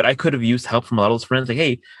I could have used help from a lot of those friends. Like,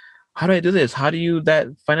 hey, how do I do this? How do you that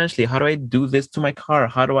financially? How do I do this to my car?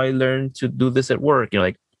 How do I learn to do this at work?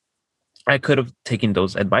 Like I could have taken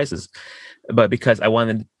those advices, but because I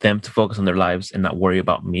wanted them to focus on their lives and not worry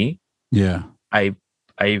about me, I've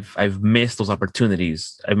missed those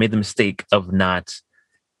opportunities. I made the mistake of not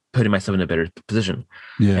putting myself in a better position.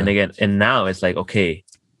 And now it's like, okay,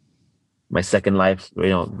 my second life,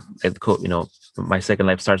 my second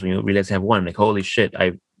life starts when you realize you have one. Like, holy shit,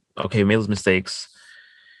 made those mistakes.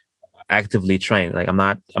 Actively trying. Like, I'm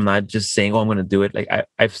not just saying, oh, I'm gonna do it. Like,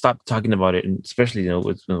 I've stopped talking about it, and especially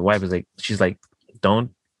with my wife is like, she's like,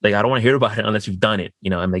 don't, like, I don't want to hear about it unless you've done it.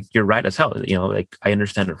 I'm like, you're right as hell. Like, I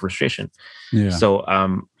understand her frustration. So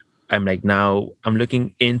I'm like, now I'm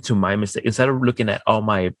looking into my mistake instead of looking at all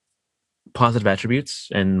my positive attributes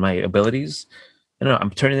and my abilities. I'm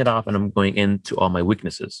turning it off and I'm going into all my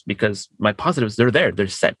weaknesses, because my positives, they're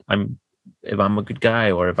set. If I'm a good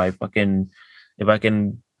guy, or if I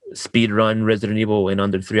can speed run Resident Evil in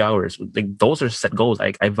under 3 hours, like, those are set goals.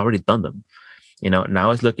 I've already done them.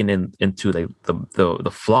 Now it's looking into like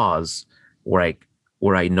the flaws where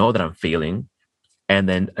I know that I'm failing, and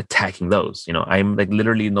then attacking those. I'm like,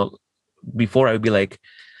 literally, before I would be like,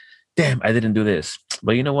 damn, I didn't do this,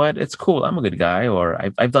 but you know what? It's cool. I'm a good guy, or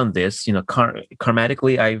I've done this.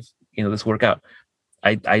 Karmatically, this workout.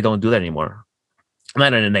 I don't do that anymore.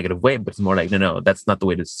 Not in a negative way, but it's more like, no, that's not the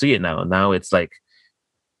way to see it now. Now it's like,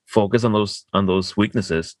 focus on those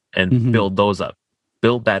weaknesses and build those up,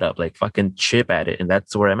 build that up, like fucking chip at it. And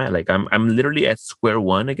that's where I'm at. Like, I'm literally at square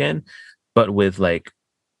one again, but with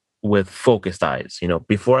focused eyes.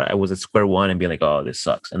 Before I was at square one and being like, oh, this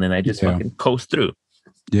sucks. And then I just fucking coast through.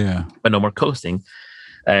 Yeah. But no more coasting.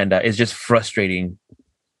 And it's just frustrating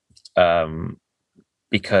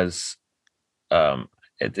because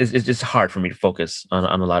it's just hard for me to focus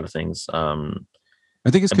on a lot of things. I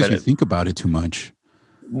think it's because you think about it too much.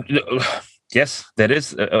 Yes, that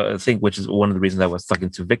is a thing, which is one of the reasons I was talking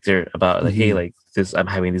to Victor about, like, hey, like this, I'm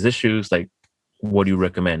having these issues. Like, what do you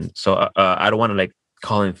recommend? So I don't want to like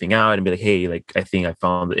call anything out and be like, hey, like, I think I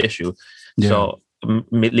found the issue. Yeah. So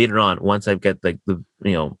later on, once I get like the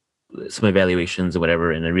some evaluations or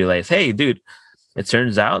whatever, and I realize, hey, dude, it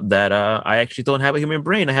turns out that I actually don't have a human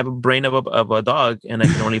brain. I have a brain of a dog, and I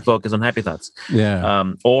can only focus on happy thoughts.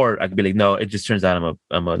 Yeah. Or I could be like, no, it just turns out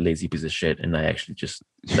I'm a lazy piece of shit, and I actually just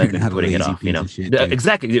I've been putting it off. Shit,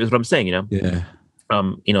 exactly, is what I'm saying. Yeah.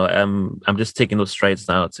 I'm just taking those strides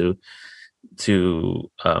now to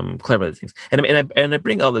clarify things, and I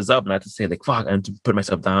bring all this up not to say like, fuck, and to put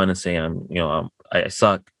myself down and say I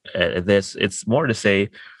suck at this. It's more to say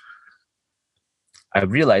I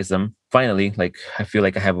realized them finally. Like, I feel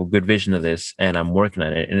like I have a good vision of this, and I'm working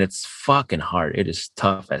on it, and it's fucking hard. It is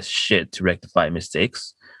tough as shit to rectify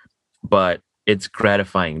mistakes, but it's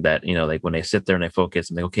gratifying that like when I sit there and I focus,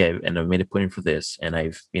 I'm like, okay, and I've made a point for this, and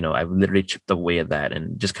I've literally chipped away at that,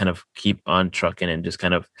 and just kind of keep on trucking, and just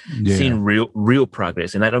kind of seeing real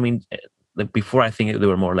progress. And I don't mean like before. I think they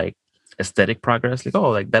were more like aesthetic progress, like,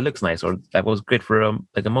 oh, like that looks nice, or that was great for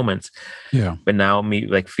like a moment. Yeah. But now me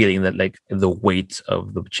like feeling that like the weight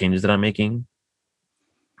of the changes that I'm making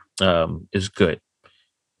is good.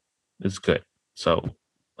 It's good. So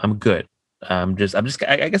I'm good. I guess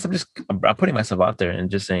I'm putting myself out there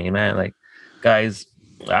and just saying, man, like, guys,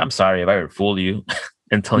 I'm sorry if I ever fooled you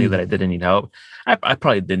and telling you that I didn't need help. I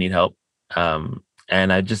probably did need help. And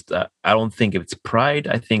I just I don't think it's pride.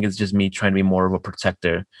 I think it's just me trying to be more of a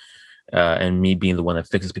protector. And me being the one that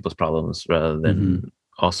fixes people's problems, rather than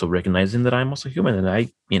also recognizing that I'm also human, and I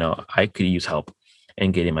could use help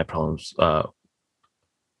in getting my problems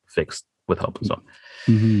fixed with help. So,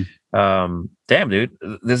 damn, dude,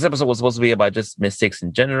 this episode was supposed to be about just mistakes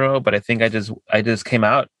in general, but I think I just came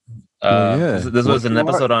out. This was an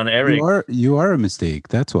episode on Eric. You are a mistake.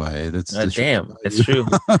 That's why. That's damn. It's true.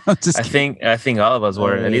 I think all of us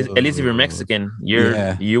were. At least if you're Mexican,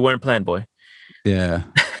 you weren't planned, boy. Yeah.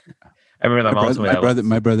 I remember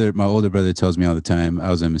my older brother tells me all the time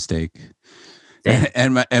I was a mistake.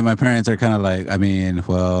 And my parents are kind of like, I mean,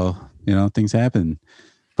 well, things happen.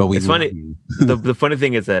 But it's funny. The funny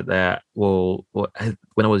thing is that when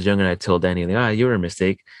I was younger, I told Danny, like, you were a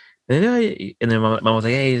mistake. And then my mom was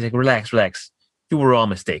like, hey, he's like, relax. You were all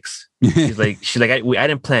mistakes. She's like, I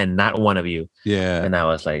didn't plan not one of you. Yeah. And I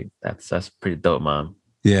was like, that's pretty dope, Mom.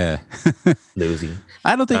 Yeah. Losing.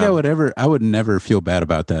 I don't think I would never feel bad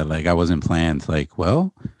about that. Like, I wasn't planned. Like,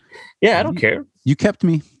 well, yeah, I don't care. You kept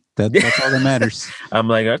me. That's all that matters. I'm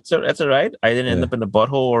like, that's all right. I didn't end up in the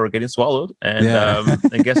butthole or getting swallowed. And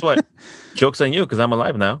and guess what? Joke's on you because I'm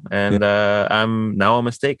alive now, and I'm now a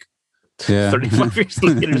mistake. 35 years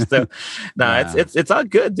later. So it's all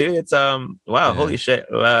good, dude. It's holy shit.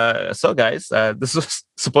 So guys, this was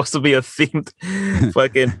supposed to be a themed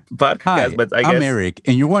fucking podcast. Hi, but I guess I'm Eric,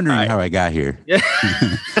 and you're wondering how I got here. Yeah.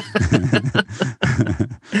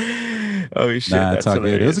 Oh shit. Nah, it's all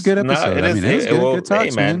good. It was a good episode. It was good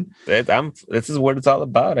talks, man. This is what it's all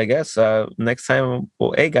about, I guess. Next time,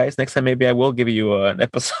 hey guys, next time maybe I will give you an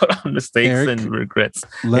episode on mistakes and regrets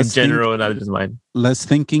in general, not just mine. Less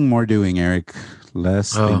thinking, more doing, Eric.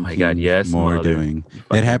 Oh my God, yes. More doing.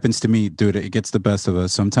 It happens to me, dude. It gets the best of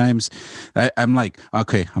us. Sometimes I'm like,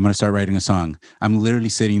 okay, I'm going to start writing a song. I'm literally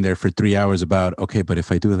sitting there for 3 hours about, okay, but if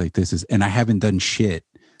I do it like this, and I haven't done shit.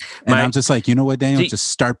 And I'm just like, you know what, Daniel? Just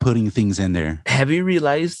start putting things in there. Have you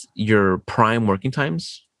realized your prime working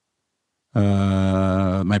times?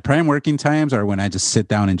 My prime working times are when I just sit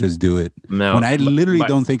down and just do it. No, when I literally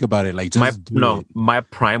don't think about it. Like, my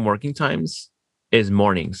prime working times is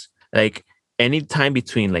mornings. Like any time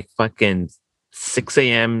between like fucking 6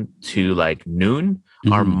 a.m. to like noon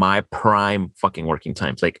are my prime fucking working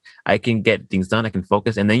times. Like I can get things done. I can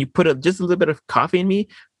focus. And then you put just a little bit of coffee in me.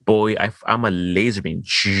 Boy, I'm a laser beam.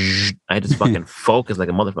 I just fucking focus like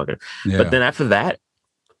a motherfucker. Yeah. But then after that,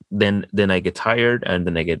 then I get tired and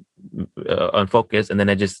then I get unfocused and then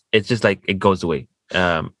it's just like it goes away.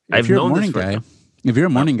 If you're a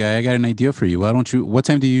morning guy, I got an idea for you. Why don't you? What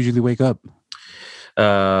time do you usually wake up?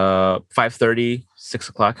 5:30, 6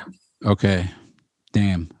 o'clock. Okay,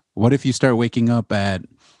 damn. What if you start waking up at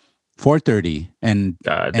 4:30 and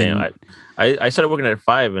damn, I started working at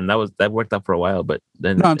 5 and that worked out for a while, but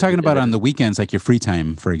then no, I'm talking about on the weekends, like your free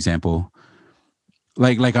time, for example.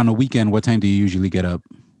 Like on a weekend, what time do you usually get up?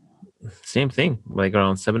 Same thing, like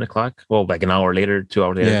around 7 o'clock. Well, like an hour later, 2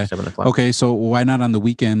 hours later, 7 o'clock. Okay, so why not on the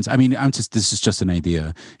weekends? I mean, this is just an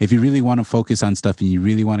idea. If you really want to focus on stuff and you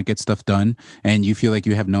really want to get stuff done and you feel like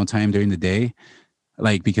you have no time during the day,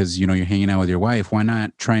 like because you're hanging out with your wife, why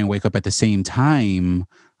not try and wake up at the same time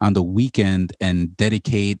on the weekend and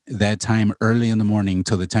dedicate that time early in the morning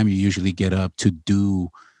till the time you usually get up to do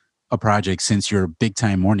a project? Since you're a big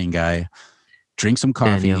time morning guy, drink some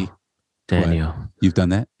coffee. Daniel. What? You've done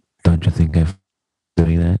that? Don't you think I've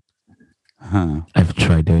doing that? I've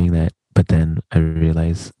tried doing that, but then I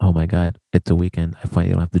realize, oh my God, it's a weekend. I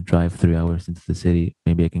finally don't have to drive 3 hours into the city.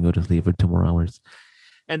 Maybe I can go to sleep for 2 more hours.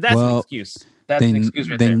 And that's an excuse. That's an excuse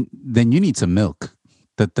right there. Then you need some milk.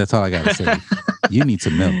 That's all I gotta say. You need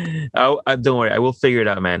some milk. Don't worry, I will figure it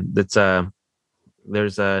out, man. That's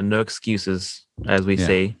there's no excuses, as we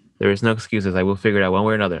say. There is no excuses. I will figure it out one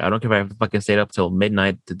way or another. I don't care if I have to fucking stay up till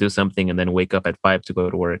midnight to do something and then wake up at 5 to go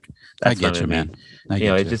to work. That's I get you, man.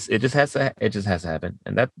 It just has to happen.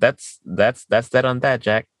 And that's that on that,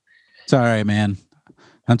 Jack. It's all right, man.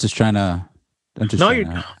 I'm just trying to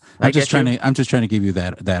give you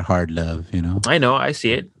that hard love, I know, I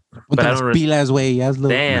see it. But I don't Damn,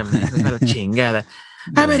 chingada.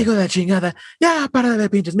 Américo de la chingada. Ya, para de ver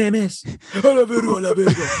pinches memes. A la verga, a la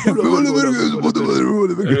verga.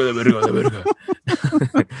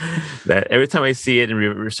 That every time I see it in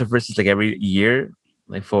resurfaces, like every year,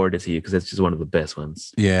 I forward it to you because it's just one of the best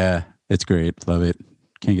ones. Yeah, it's great. Love it.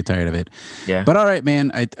 Can't get tired of it. Yeah. But all right,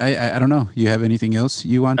 man. I don't know. You have anything else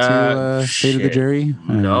you want to say to the jury?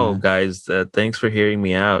 No, guys. Thanks for hearing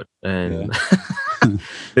me out. And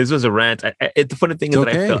this was a rant. The funny thing is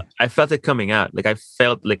that I felt it coming out. Like I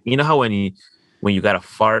felt like, you know how when you got a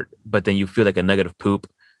fart, but then you feel like a nugget of poop.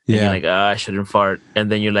 And you're like, I shouldn't fart.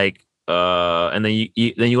 And then you're like, and then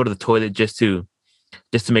you go to the toilet just to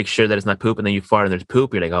make sure that it's not poop. And then you fart and there's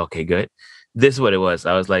poop. You're like, oh, okay, good. This is what it was.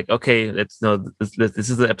 I was like, okay, this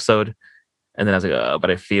is the episode. And then I was like, oh,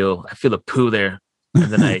 but I feel the poo there.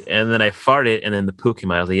 And then I farted and then the poo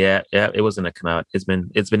came out. I was like, yeah, it was gonna come out. It's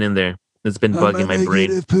been in there. It's been bugging my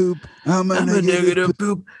brain. Poop. I'm a negative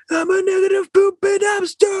poop. I'm a negative poop and I'm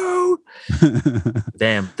stoned.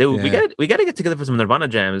 Damn, dude, we gotta get together for some Nirvana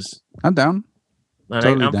jams. I'm down.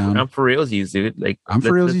 Totally down. I'm for realsies, dude. Like I'm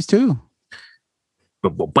for realsies too.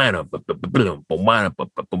 Damn,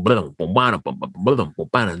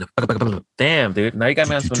 dude. Now you got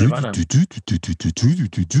me on some Nirvana.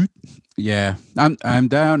 Yeah, I'm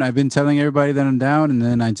down. I've been telling everybody that I'm down, and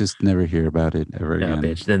then I just never hear about it ever again.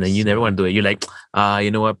 Bitch. Then you never want to do it. You're like, you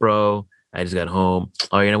know what, bro? I just got home.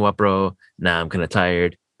 Oh, you know what, bro? Nah, I'm kind of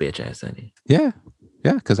tired. Bitch ass, honey. Yeah,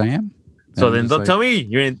 because I am. So then don't tell me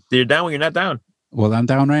you're down when you're not down. Well, I'm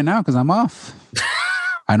down right now because I'm off.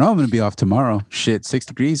 I know I'm going to be off tomorrow. Shit, 6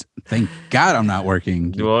 degrees. Thank God I'm not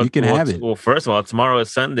working. You can have it. Well, first of all, tomorrow is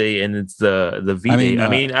Sunday and it's the V-Day.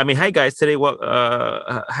 I mean, hi guys. Today,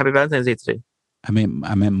 happy Valentine's Day today. I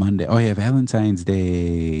meant Monday. Oh yeah, Valentine's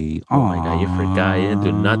Day. Oh my God, you forgot. You didn't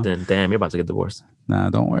do nothing. Damn, you're about to get divorced. Nah,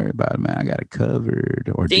 don't worry about it, man. I got it covered.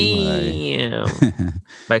 Or damn. Do I?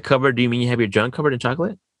 By covered, do you mean you have your junk covered in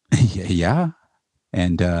chocolate? Yeah.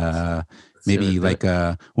 And maybe like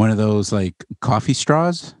one of those like coffee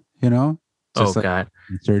straws, you know? Just God.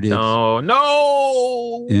 No.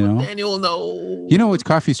 You know? Daniel, no. You know what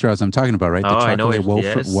coffee straws I'm talking about, right? The chocolate I know it.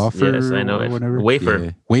 wafer. Yes, I know it. Whatever. Wafer.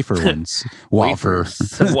 Yeah. Wafer ones. Wafer.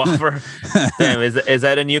 Wafer. Damn, is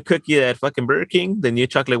that a new cookie at fucking Burger King? The new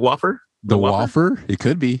chocolate wafer? The wafer? It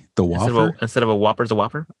could be. The wafer. Instead of a Whopper's a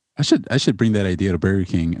Whopper? I should bring that idea to Burger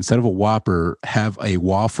King. Instead of a Whopper, have a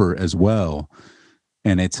wafer as well.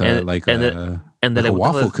 And it's a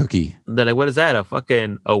waffle cookie. They're like, what is that?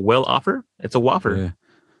 A well offer? It's a wafer. Yeah.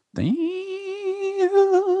 Damn.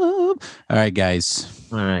 All right, guys.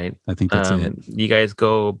 All right. I think that's it. You guys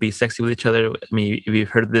go be sexy with each other. I mean, if you've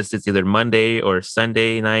heard this, it's either Monday or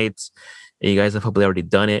Sunday nights. You guys have probably already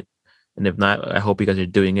done it. And if not, I hope you guys are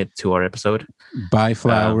doing it to our episode. Buy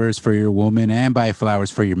flowers for your woman and buy flowers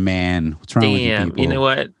for your man. What's wrong with you people? You know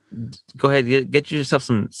what? Go ahead, get yourself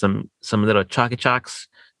some little chalky chalks.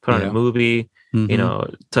 Put on a movie. Mm-hmm. You know,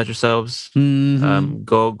 touch yourselves. Mm-hmm.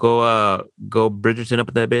 Go Bridgerton up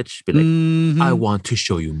with that bitch. Be like, I want to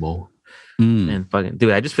show you more. And fucking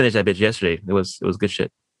dude, I just finished that bitch yesterday. It was good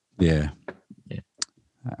shit. Yeah.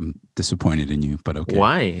 I'm disappointed in you, but okay.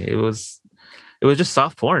 Why? It was just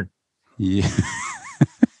soft porn. Yeah.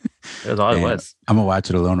 It was all it was. I'm gonna watch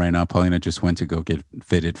it alone right now. Paulina just went to go get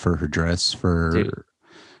fitted for her dress for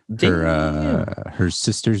her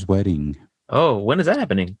sister's wedding. Oh, when is that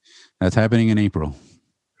happening? That's happening in April.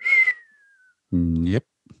 Yep.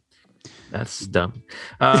 That's dumb.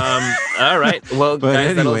 All right. Well,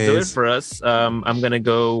 guys, that'll do it for us. I'm going to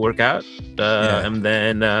go work out. And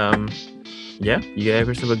then, you have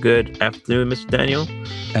yourself a good afternoon, Mr. Daniel.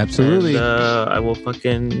 Absolutely. And, I will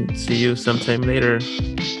fucking see you sometime later.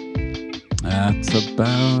 That's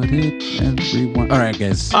about it, everyone. All right,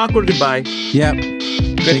 guys. Awkward goodbye. Yep.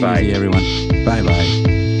 Goodbye, everyone.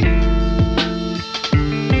 Bye-bye.